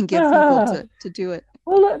tricks you can give people to do it.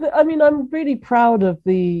 Well, I mean, I'm really proud of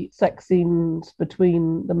the sex scenes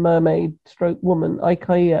between the mermaid stroke woman,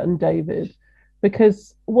 Ikaia, and David,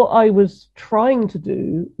 because what I was trying to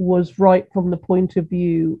do was write from the point of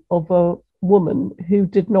view of a woman who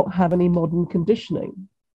did not have any modern conditioning.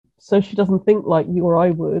 So she doesn't think like you or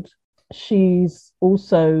I would. She's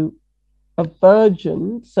also a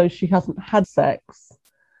virgin, so she hasn't had sex.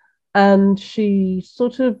 And she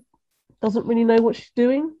sort of doesn't really know what she's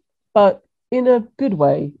doing, but in a good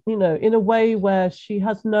way, in a way where she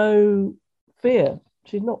has no fear.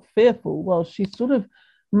 She's not fearful. Well, she's sort of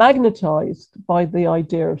magnetized by the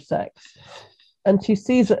idea of sex. And she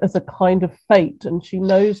sees it as a kind of fate. And she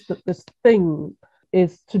knows that this thing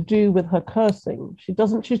is to do with her cursing.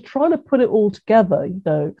 She's trying to put it all together,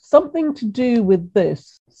 something to do with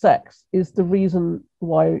this sex is the reason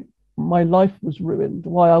why my life was ruined,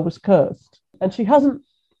 why I was cursed. And she hasn't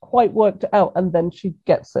quite worked it out, and then she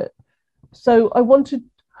gets it. So I wanted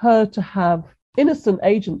her to have innocent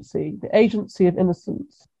agency, the agency of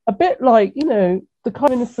innocence, a bit like, the kind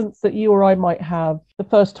of innocence that you or I might have the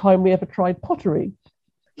first time we ever tried pottery,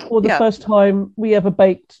 or the first time we ever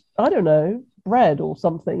baked, I don't know, bread or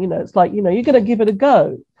something. It's like, you're going to give it a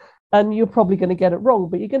go, and you're probably going to get it wrong,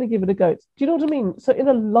 but you're going to give it a go. Do you know what I mean? So in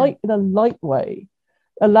a light way,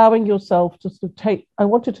 allowing yourself to sort of I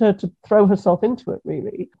wanted her to throw herself into it,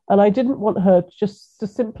 really. And I didn't want her just to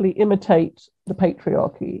simply imitate the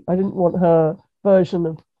patriarchy. I didn't want her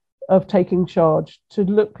version of taking charge to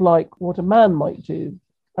look like what a man might do.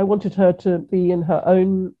 I wanted her to be in her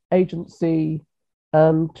own agency,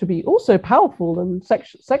 to be also powerful and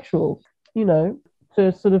sexual,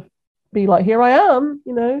 to sort of be like, here I am,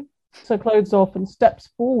 so clothes off and steps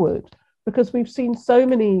forward. Because we've seen so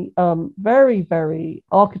many very, very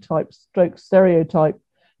archetypes, stereotype.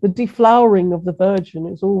 The deflowering of the virgin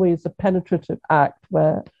is always a penetrative act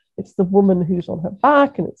where it's the woman who's on her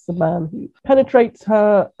back and it's the man who penetrates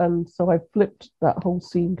her. And so I flipped that whole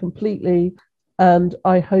scene completely. And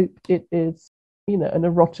I hope it is, an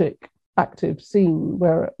erotic, active scene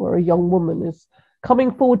where a young woman is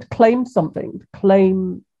coming forward to claim something, to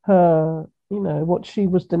claim her, what she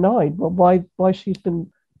was denied. Well, why she's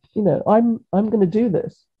been, I'm going to do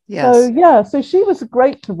this. So Yes. yeah, so she was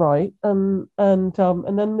great to write, and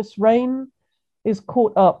then Miss Rain is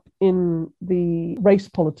caught up in the race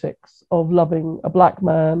politics of loving a black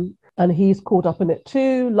man, and he's caught up in it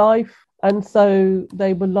too, life. And so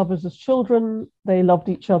they were lovers as children. They loved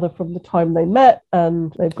each other from the time they met,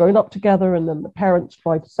 and they've grown up together. And then the parents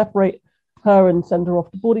tried to separate her and send her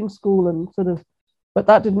off to boarding school, and sort of, but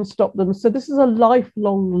that didn't stop them. So this is a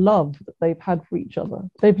lifelong love that they've had for each other.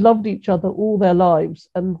 They've loved each other all their lives.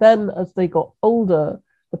 And then as they got older,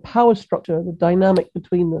 the power structure, the dynamic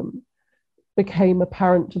between them became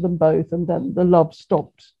apparent to them both. And then the love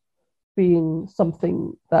stopped being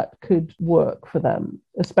something that could work for them,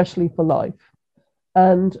 especially for life.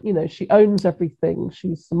 And, she owns everything.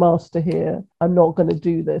 She's the master here. I'm not going to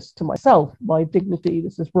do this to myself, my dignity.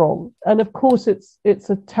 This is wrong. And of course, it's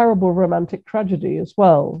a terrible romantic tragedy as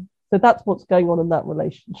well. So that's what's going on in that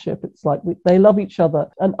relationship. It's like they love each other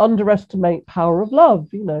and underestimate power of love.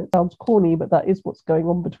 It sounds corny, but that is what's going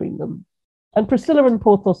on between them. And Priscilla and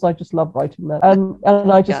Porthos, I just love writing them,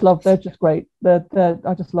 and I just love. They're just great.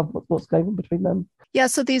 I just love what's going on between them. Yeah,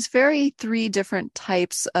 so these three different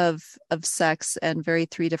types of sex, and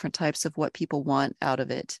three different types of what people want out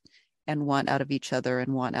of it, and want out of each other,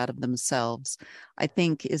 and want out of themselves, I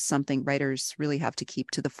think is something writers really have to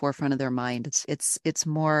keep to the forefront of their mind. It's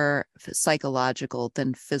more psychological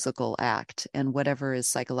than physical act, and whatever is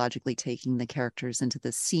psychologically taking the characters into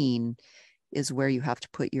the scene is where you have to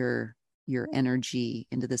put your energy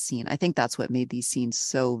into the scene. I think that's what made these scenes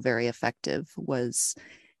so very effective.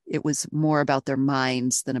 It was more about their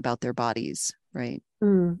minds than about their bodies, right?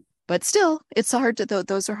 But still, it's hard to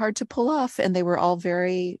those are hard to pull off, and they were all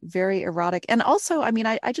very, very erotic. And also, I mean,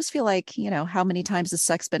 I just feel like, how many times has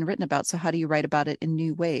sex been written about? So how do you write about it in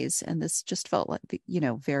new ways? And this just felt like,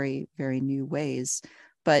 very, very new ways.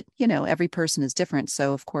 But, every person is different.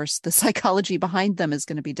 So, of course, the psychology behind them is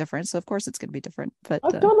going to be different. So, of course, it's going to be different. But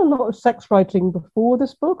I've done a lot of sex writing before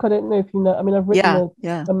this book. I don't know if you know. I mean, I've written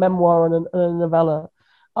a memoir and a novella.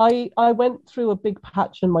 I went through a big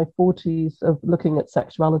patch in my 40s of looking at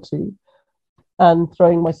sexuality and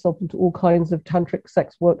throwing myself into all kinds of tantric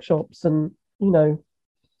sex workshops. And, and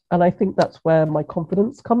I think that's where my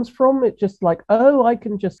confidence comes from. It's just like,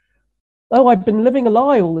 I've been living a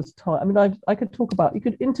lie all this time. I mean, I could talk about, you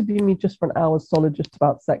could interview me just for an hour solid just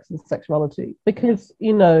about sex and sexuality, because,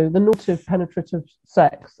 the normative penetrative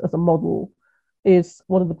sex as a model is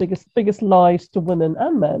one of the biggest lies to women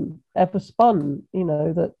and men ever spun.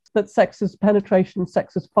 That sex is penetration,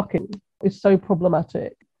 sex is fucking, is so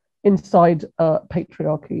problematic inside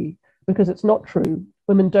patriarchy, because it's not true.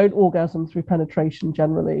 Women don't orgasm through penetration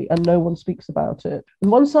generally, and no one speaks about it. And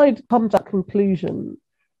once I'd come to that conclusion,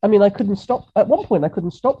 I mean, at one point I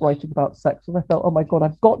couldn't stop writing about sex, and I felt, oh my God,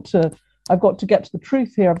 I've got to get to the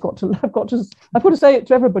truth here. I've got to say it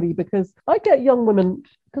to everybody, because I get young women,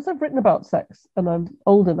 because I've written about sex and I'm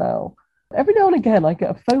older now. Every now and again, I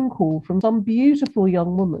get a phone call from some beautiful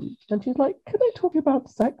young woman, and she's like, "Can I talk about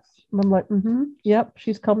sex?" And I'm like, yep,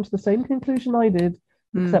 she's come to the same conclusion I did,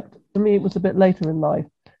 except for me, it was a bit later in life.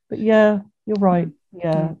 But yeah, you're right.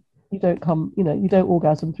 Yeah, you don't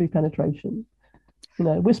orgasm through penetration.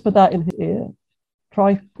 Whisper that in his ear.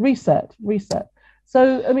 Try reset.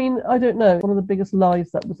 So, I mean, I don't know. One of the biggest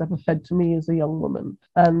lies that was ever fed to me as a young woman.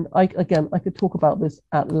 And I could talk about this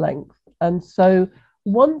at length. And so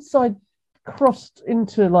once I crossed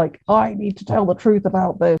into I need to tell the truth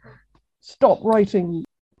about this, stop writing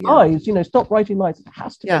lies, stop writing lies. It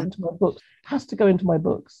has to go into my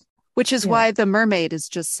books. Which is why The Mermaid is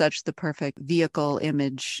just such the perfect vehicle,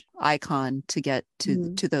 image, icon to get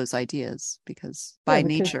to those ideas, because by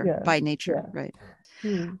nature, right?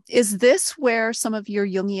 Is this where some of your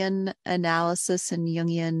Jungian analysis and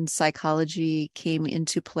Jungian psychology came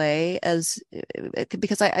into play?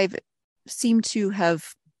 Because I've seemed to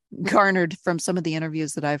have garnered from some of the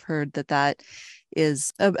interviews that I've heard that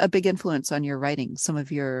is a big influence on your writing, some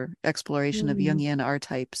of your exploration of Jungian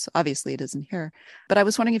archetypes. Obviously, it isn't here, but I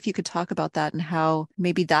was wondering if you could talk about that and how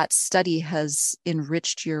maybe that study has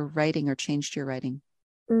enriched your writing or changed your writing.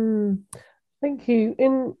 Thank you.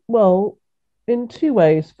 In two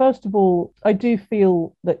ways. First of all, I do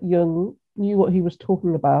feel that Jung knew what he was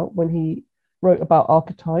talking about when he wrote about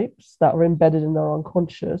archetypes that are embedded in our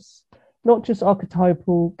unconscious. Not just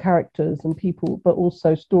archetypal characters and people, but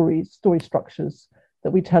also story structures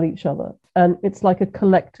that we tell each other. And it's like a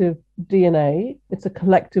collective DNA. It's a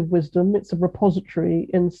collective wisdom. It's a repository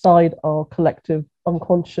inside our collective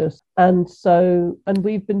unconscious. And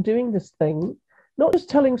we've been doing this thing. not just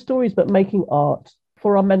telling stories, but making art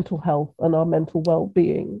for our mental health and our mental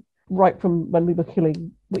well-being, right from when we were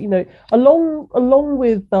killing, along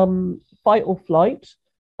with fight or flight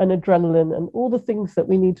and adrenaline and all the things that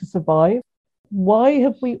we need to survive. Why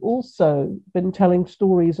have we also been telling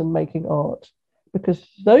stories and making art? Because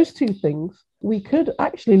those two things we could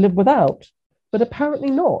actually live without, but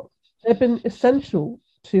apparently not. They've been essential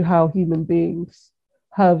to how human beings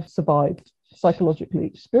have survived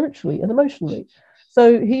psychologically, spiritually, and emotionally.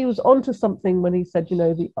 So he was onto something when he said,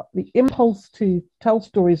 the impulse to tell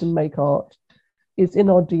stories and make art is in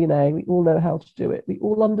our DNA. We all know how to do it. We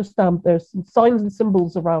all understand there's some signs and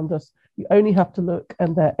symbols around us. You only have to look,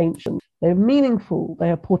 and they're ancient. They're meaningful.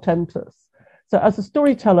 They are portentous. So as a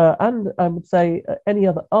storyteller, and I would say any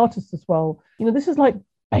other artist as well, this is like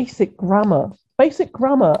basic grammar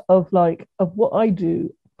of what I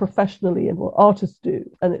do professionally and what artists do.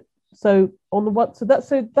 And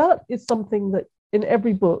that is something that in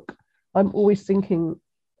every book I'm always thinking,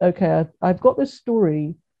 okay, I've got this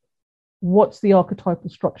story. What's the archetypal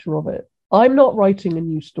structure of it? I'm not writing a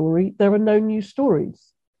new story. There are no new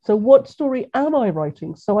stories. So what story am I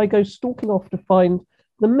writing? So I go stalking off to find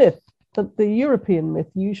the myth, the European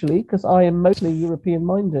myth usually, because I am mostly European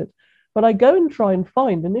minded. But I go and try and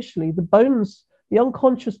find initially the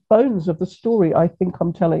unconscious bones of the story I think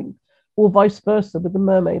I'm telling, or vice versa. With the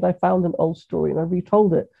mermaid, I found an old story and I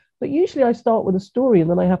retold it. But usually I start with a story and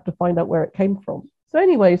then I have to find out where it came from. So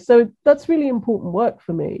anyway, so that's really important work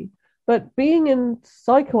for me. But being in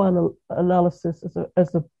psychoanalysis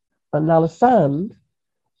as a analysand,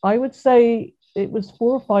 I would say it was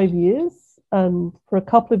 4 or 5 years. And for a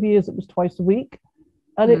couple of years, it was twice a week.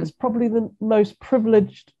 And it was probably the most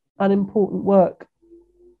privileged and important work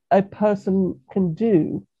a person can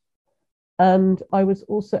do. And I was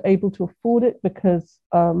also able to afford it because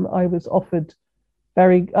I was offered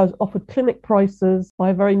clinic prices by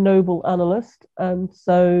a very noble analyst. And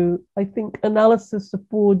so I think analysis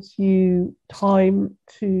affords you time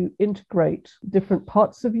to integrate different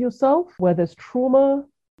parts of yourself, where there's trauma,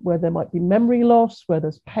 where there might be memory loss, where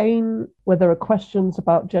there's pain, where there are questions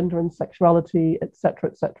about gender and sexuality, etc.,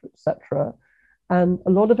 etc., etc. And a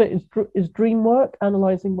lot of it is dream work,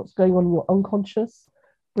 analyzing what's going on in your unconscious,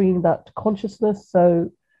 bringing that to consciousness.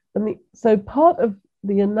 So part of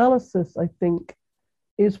the analysis, I think,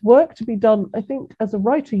 is work to be done. I think as a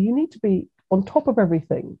writer, you need to be on top of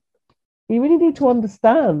everything. You really need to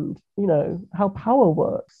understand, how power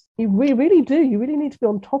works. You really do. You really need to be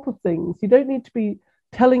on top of things. You don't need to be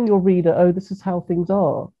telling your reader, oh, this is how things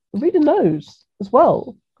are. The reader knows as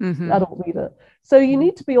well, the adult reader. So you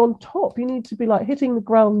need to be on top. You need to be like hitting the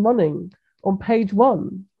ground running on page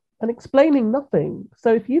 1 and explaining nothing.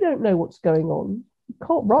 So if you don't know what's going on, you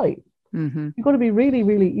can't write. You've got to be really,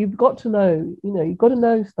 really, you've got to know, you've got to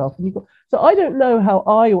know stuff. So I don't know how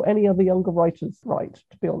I or any other younger writers write,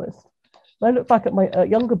 to be honest. When I look back at my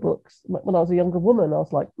younger books, when I was a younger woman, I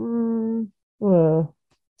was like, I'm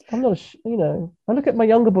not, I look at my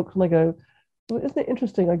younger books and I go, well, isn't it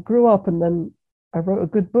interesting? I grew up and then I wrote a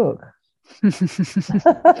good book.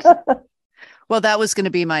 Well, that was going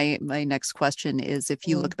to be my next question is if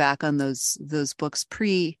you look back on those books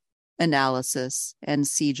pre-analysis and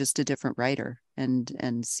see just a different writer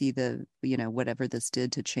and see the, whatever this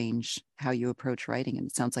did to change how you approach writing. And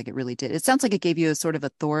it sounds like it really did. It sounds like it gave you a sort of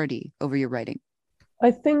authority over your writing.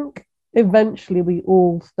 I think eventually we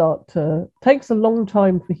all takes a long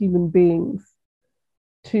time for human beings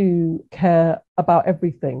to care about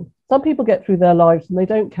everything. Some people get through their lives and they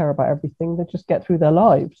don't care about everything. They just get through their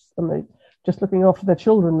lives and they just looking after their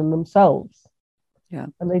children and themselves. Yeah.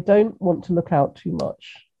 And they don't want to look out too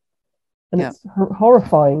much. And it's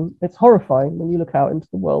horrifying. It's horrifying when you look out into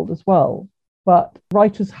the world as well. But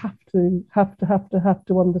writers have to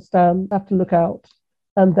understand, have to look out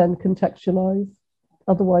and then contextualize.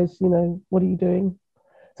 Otherwise, what are you doing?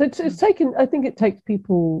 So it's taken, I think it takes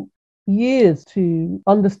people years to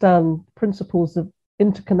understand principles of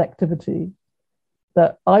interconnectivity,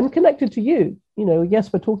 that I'm connected to you.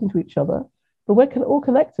 Yes, we're talking to each other, but we're all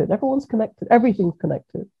connected. Everyone's connected. Everything's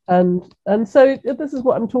connected. And so this is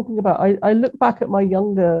what I'm talking about. I look back at my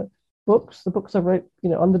younger books, the books I wrote,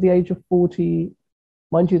 under the age of 40.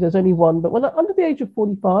 Mind you, there's only one, but under the age of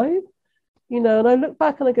 45, and I look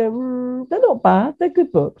back and I go, they're not bad. They're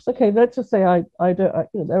good books. Okay, let's just say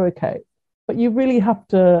they're okay. But you really have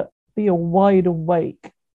to be a wide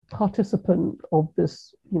awake participant of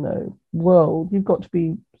this, world. You've got to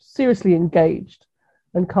be seriously engaged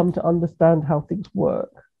and come to understand how things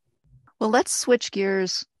work. Well, let's switch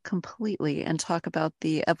gears completely and talk about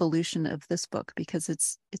the evolution of this book because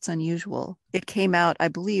it's unusual. It came out, I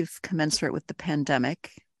believe, commensurate with the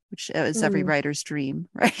pandemic. which is every writer's dream,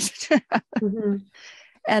 right? Mm-hmm.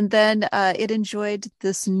 And then it enjoyed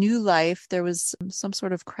this new life. There was some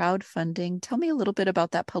sort of crowdfunding. Tell me a little bit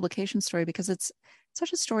about that publication story, because it's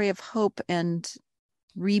such a story of hope and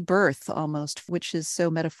rebirth almost, which is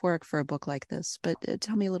so metaphoric for a book like this. But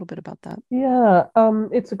tell me a little bit about that. Yeah,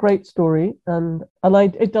 it's a great story, and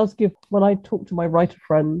it does give, when I talk to my writer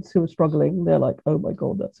friends who are struggling, they're like, "Oh my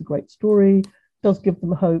God, that's a great story." It does give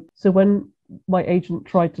them hope. So when my agent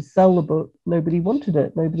tried to sell the book, nobody wanted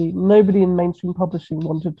it. Nobody in mainstream publishing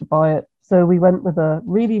wanted to buy it. So we went with a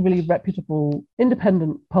really, really reputable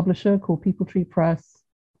independent publisher called People Tree Press.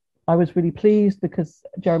 I was really pleased because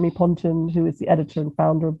Jeremy Pontin, who is the editor and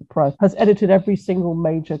founder of the press, has edited every single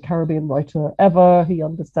major Caribbean writer ever. He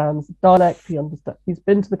understands the dialect. He's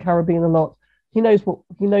been to the Caribbean a lot. He knows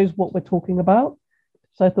what we're talking about.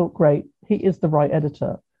 So I thought, great, he is the right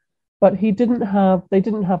editor. But they didn't have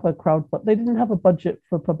a budget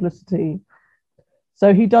for publicity.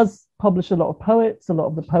 So he does publish a lot of poets. A lot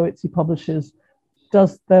of the poets he publishes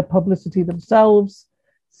does their publicity themselves.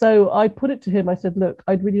 So I put it to him. I said, look,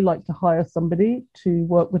 I'd really like to hire somebody to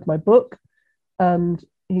work with my book. And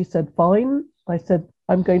he said, fine. I said,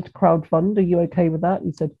 I'm going to crowdfund. Are you okay with that?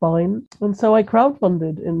 He said, fine. And so I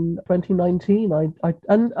crowdfunded in 2019.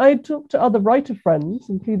 I talked to other writer friends,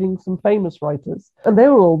 including some famous writers, and they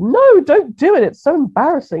were all, no, don't do it. It's so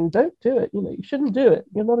embarrassing. Don't do it. You shouldn't do it.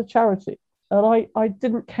 You're not a charity. And I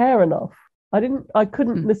didn't care enough. I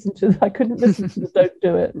couldn't listen to the don't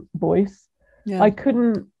do it voice. Yeah.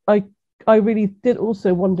 I really did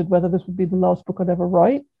also wondered whether this would be the last book I'd ever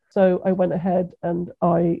write. So I went ahead and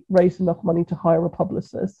I raised enough money to hire a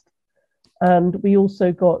publicist. And we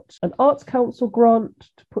also got an Arts Council grant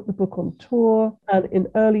to put the book on tour. And in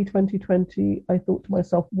early 2020, I thought to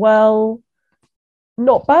myself, well,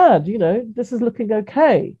 not bad, this is looking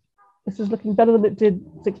okay. This is looking better than it did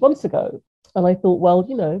 6 months ago. And I thought, well,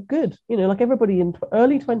 good. Like everybody in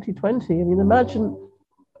early 2020, I mean, imagine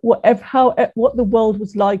what the world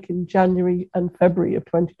was like in January and February of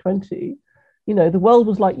 2020. The world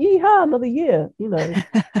was like, yeehaw, another year, and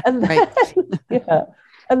then, yeah.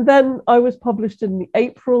 And then I was published in the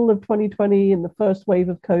April of 2020 in the first wave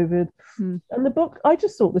of COVID. And the book, I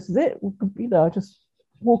just thought, this is it. I just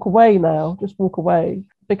walk away now,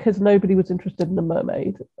 because nobody was interested in The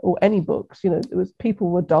Mermaid or any books. People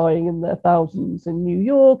were dying in their thousands in New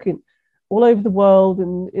York, all over the world,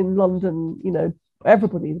 in London,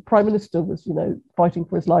 everybody, the Prime Minister was, fighting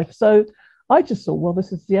for his life. So I just thought, well,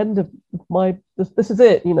 this is the end of this is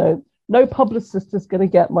it, no publicist is going to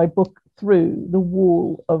get my book through the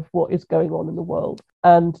wall of what is going on in the world.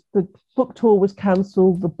 And the book tour was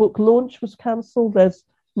cancelled. The book launch was cancelled. There's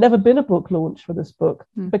never been a book launch for this book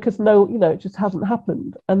because it just hasn't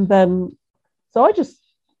happened. And then, so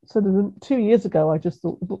 2 years ago, I just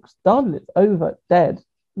thought the book's done. It's over, dead.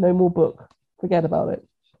 No more book. Forget about it.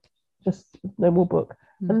 Just no more book.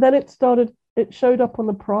 And then it showed up on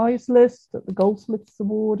the prize list at the Goldsmiths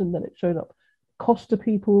Award, and then it showed up. Costa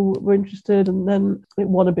people were interested, and then it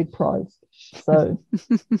won a big prize. So,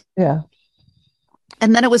 yeah.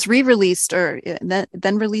 And then it was re-released, or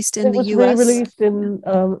then released in the US? It was re-released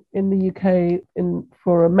in the UK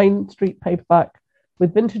for a Main Street paperback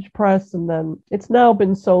with Vintage Press, and then it's now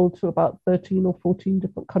been sold to about 13 or 14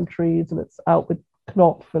 different countries, and it's out with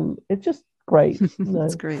Knopf, and it's just great.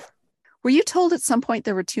 That's great. Were you told at some point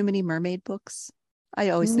there were too many mermaid books? I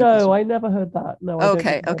always think I never heard that. No.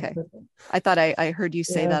 Okay. I thought I heard you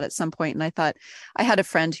say that at some point, and I thought I had a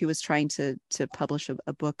friend who was trying to publish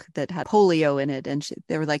a book that had polio in it, and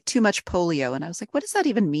they were like, too much polio, and I was like, what does that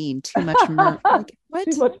even mean? Too much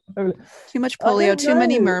what? Too much polio, too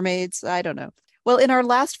many mermaids. I don't know. Well, in our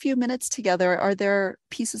last few minutes together, are there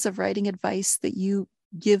pieces of writing advice that you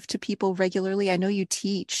give to people regularly? I know you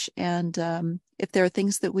teach, and if there are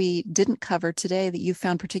things that we didn't cover today that you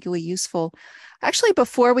found particularly useful. Actually,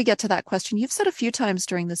 before we get to that question, you've said a few times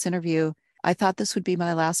during this interview, I thought this would be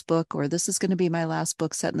my last book, or this is going to be my last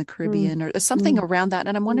book set in the Caribbean, or something around that.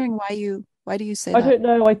 And I'm wondering why do you say that? I don't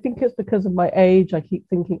know. I think it's because of my age. I keep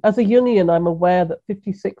thinking, as a Jungian, I'm aware that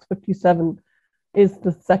 56, 57 is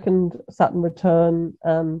the second Saturn return,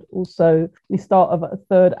 and also the start of a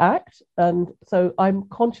third act. And so I'm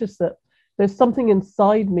conscious that there's something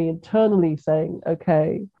inside me internally saying,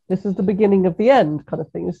 okay, this is the beginning of the end kind of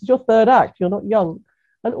thing. This is your third act. You're not young.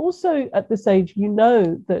 And also at this age,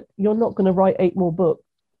 that you're not going to write 8 more books.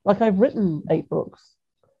 Like, I've written 8 books.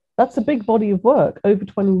 That's a big body of work over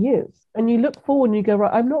 20 years. And you look forward and you go,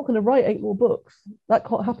 right, I'm not going to write 8 more books. That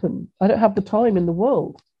can't happen. I don't have the time in the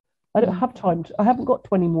world. I don't have time. I haven't got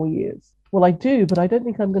 20 more years. Well, I do, but I don't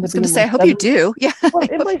think I'm going I to was be going to in say, my I hope you 70s. do. Yeah. Well,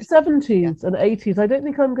 in my Yeah. 70s and 80s, I don't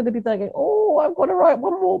think I'm going to be thinking, oh, I've got to write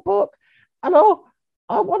one more book. And oh,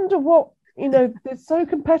 I wonder what, it's so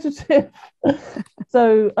competitive.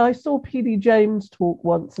 So I saw PD James talk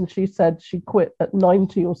once, and she said she quit at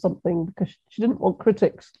 90 or something because she didn't want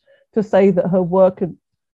critics to say that her work had,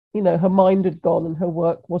 her mind had gone and her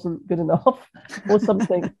work wasn't good enough or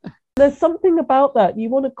something. There's something about that. You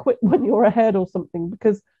want to quit when you're ahead or something,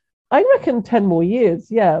 because I reckon 10 more years,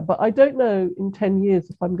 yeah, but I don't know in 10 years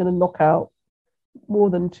if I'm going to knock out more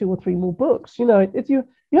than 2 or 3 more books. If you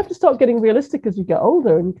have to start getting realistic as you get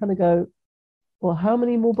older, and you kind of go, well, how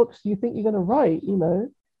many more books do you think you're going to write?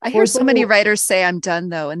 I hear Whereas so when many you're, writers say I'm done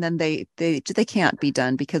though, and then they can't be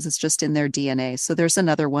done because it's just in their DNA. So there's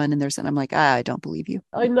another one, and I'm like, I don't believe you.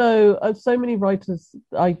 I know so many writers.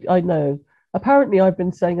 I know. Apparently, I've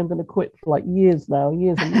been saying I'm going to quit for like years now,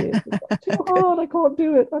 years and years. It's like, too hard. I can't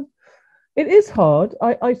do it. It is hard.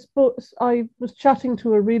 I was chatting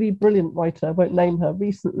to a really brilliant writer, I won't name her,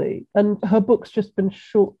 recently, and her book's just been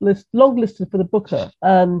longlisted for the Booker,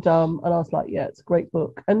 and I was like, yeah, it's a great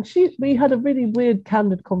book. And we had a really weird,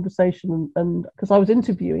 candid conversation, and because I was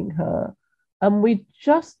interviewing her, and we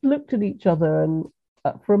just looked at each other and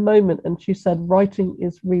for a moment, and she said, writing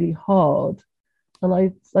is really hard,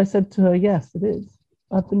 and I said to her, yes, it is.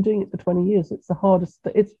 I've been doing it for 20 years. It's the hardest.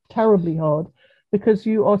 It's terribly hard because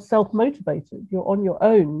you are self-motivated. You're on your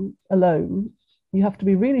own, alone. You have to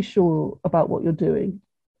be really sure about what you're doing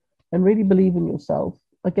and really believe in yourself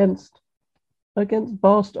against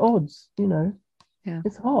vast odds. Yeah.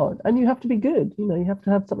 It's hard, and you have to be good. You have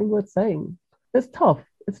to have something worth saying. It's tough.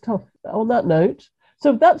 It's tough. On that note,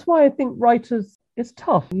 so that's why I think writers. It's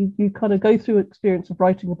tough. You kind of go through experience of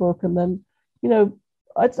writing a book, and then you know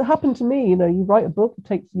it's happened to me. You write a book, it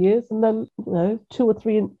takes years, and then two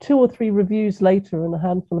or three reviews later and a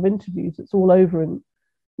handful of interviews, it's all over and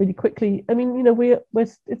really quickly. I mean, we're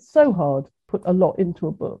it's so hard to put a lot into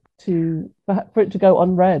a book for it to go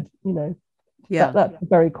unread. Yeah. That's a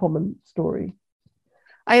very common story.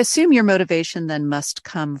 I assume your motivation then must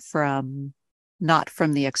come not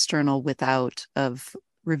from the external without of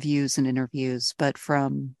reviews and interviews, but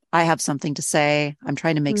from I have something to say. I'm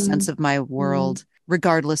trying to make sense of my world,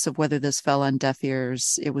 regardless of whether this fell on deaf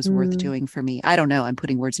ears. It was worth doing for me. I don't know. I'm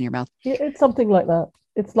putting words in your mouth. It's something like that.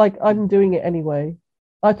 It's like I'm doing it anyway.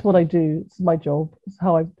 That's what I do. It's my job. This is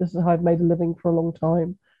how I've made a living for a long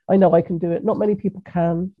time. I know I can do it. Not many people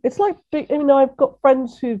can. It's like I've got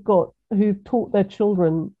friends who've taught their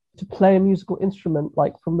children to play a musical instrument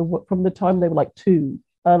like from the time they were like 2.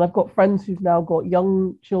 And I've got friends who've now got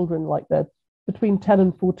young children like they're between 10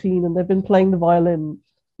 and 14, and they've been playing the violin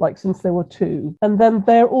like since they were 2. And then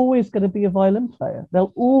they're always going to be a violin player.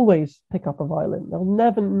 They'll always pick up a violin. They'll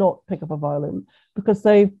never not pick up a violin because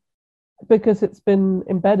it's been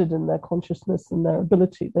embedded in their consciousness and their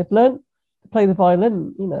ability. They've learned to play the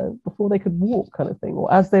violin, before they could walk, kind of thing,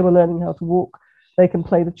 or as they were learning how to walk, they can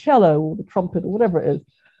play the cello or the trumpet or whatever it is.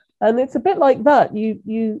 And it's a bit like that.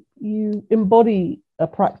 You embody a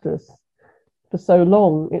practice for so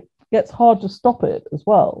long, it gets hard to stop it as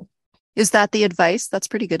well. Is that the advice? That's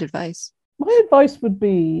pretty good advice. My advice would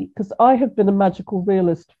be, because I have been a magical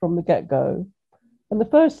realist from the get-go, and the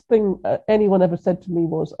first thing anyone ever said to me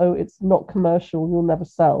was, oh, it's not commercial, you'll never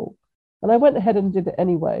sell. And I went ahead and did it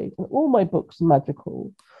anyway. And all my books are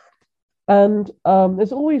magical. And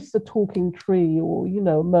there's always a talking tree, or,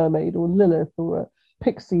 a mermaid, or Lilith, or a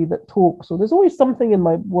pixie that talks, or there's always something in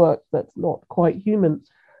my work that's not quite human.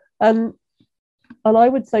 And I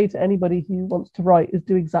would say to anybody who wants to write is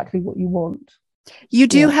do exactly what you want. You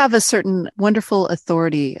do have a certain wonderful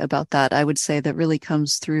authority about that. I would say that really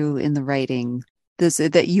comes through in the writing.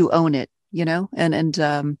 That you own it, and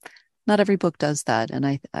not every book does that. And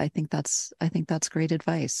I think that's great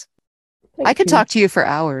advice. I could talk to you for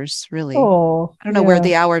hours, really. Oh, I don't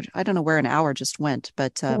know where an hour just went,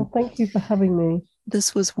 but thank you for having me.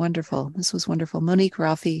 This was wonderful. Monique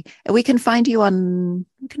Roffey. We can find you online.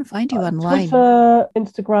 Twitter,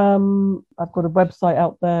 Instagram. I've got a website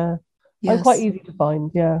out there. Yes. I'm quite easy to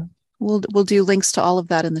find. Yeah. We'll do links to all of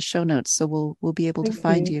that in the show notes, so we'll be able to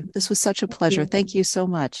find you. This was such a pleasure. Thank you so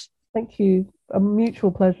much. Thank you. A mutual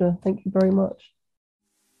pleasure. Thank you very much.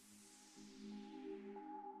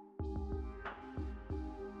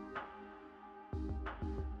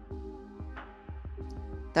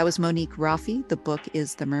 That was Monique Roffey. The book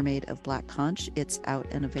is The Mermaid of Black Conch. It's out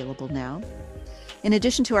and available now. In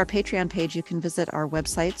addition to our Patreon page, you can visit our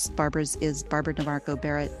websites. Barbara's is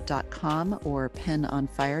barbarademarcobarrett.com or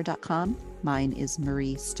penonfire.com. Mine is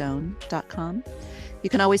mariestone.com. You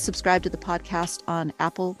can always subscribe to the podcast on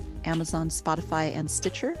Apple Amazon, Spotify, and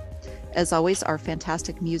Stitcher. As always, our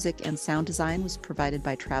fantastic music and sound design was provided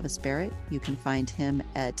by Travis Barrett. You can find him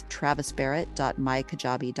at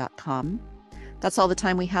travisbarrett.mykajabi.com. That's all the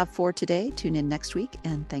time we have for today. Tune in next week,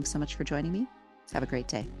 and thanks so much for joining me. Have a great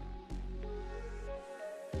day.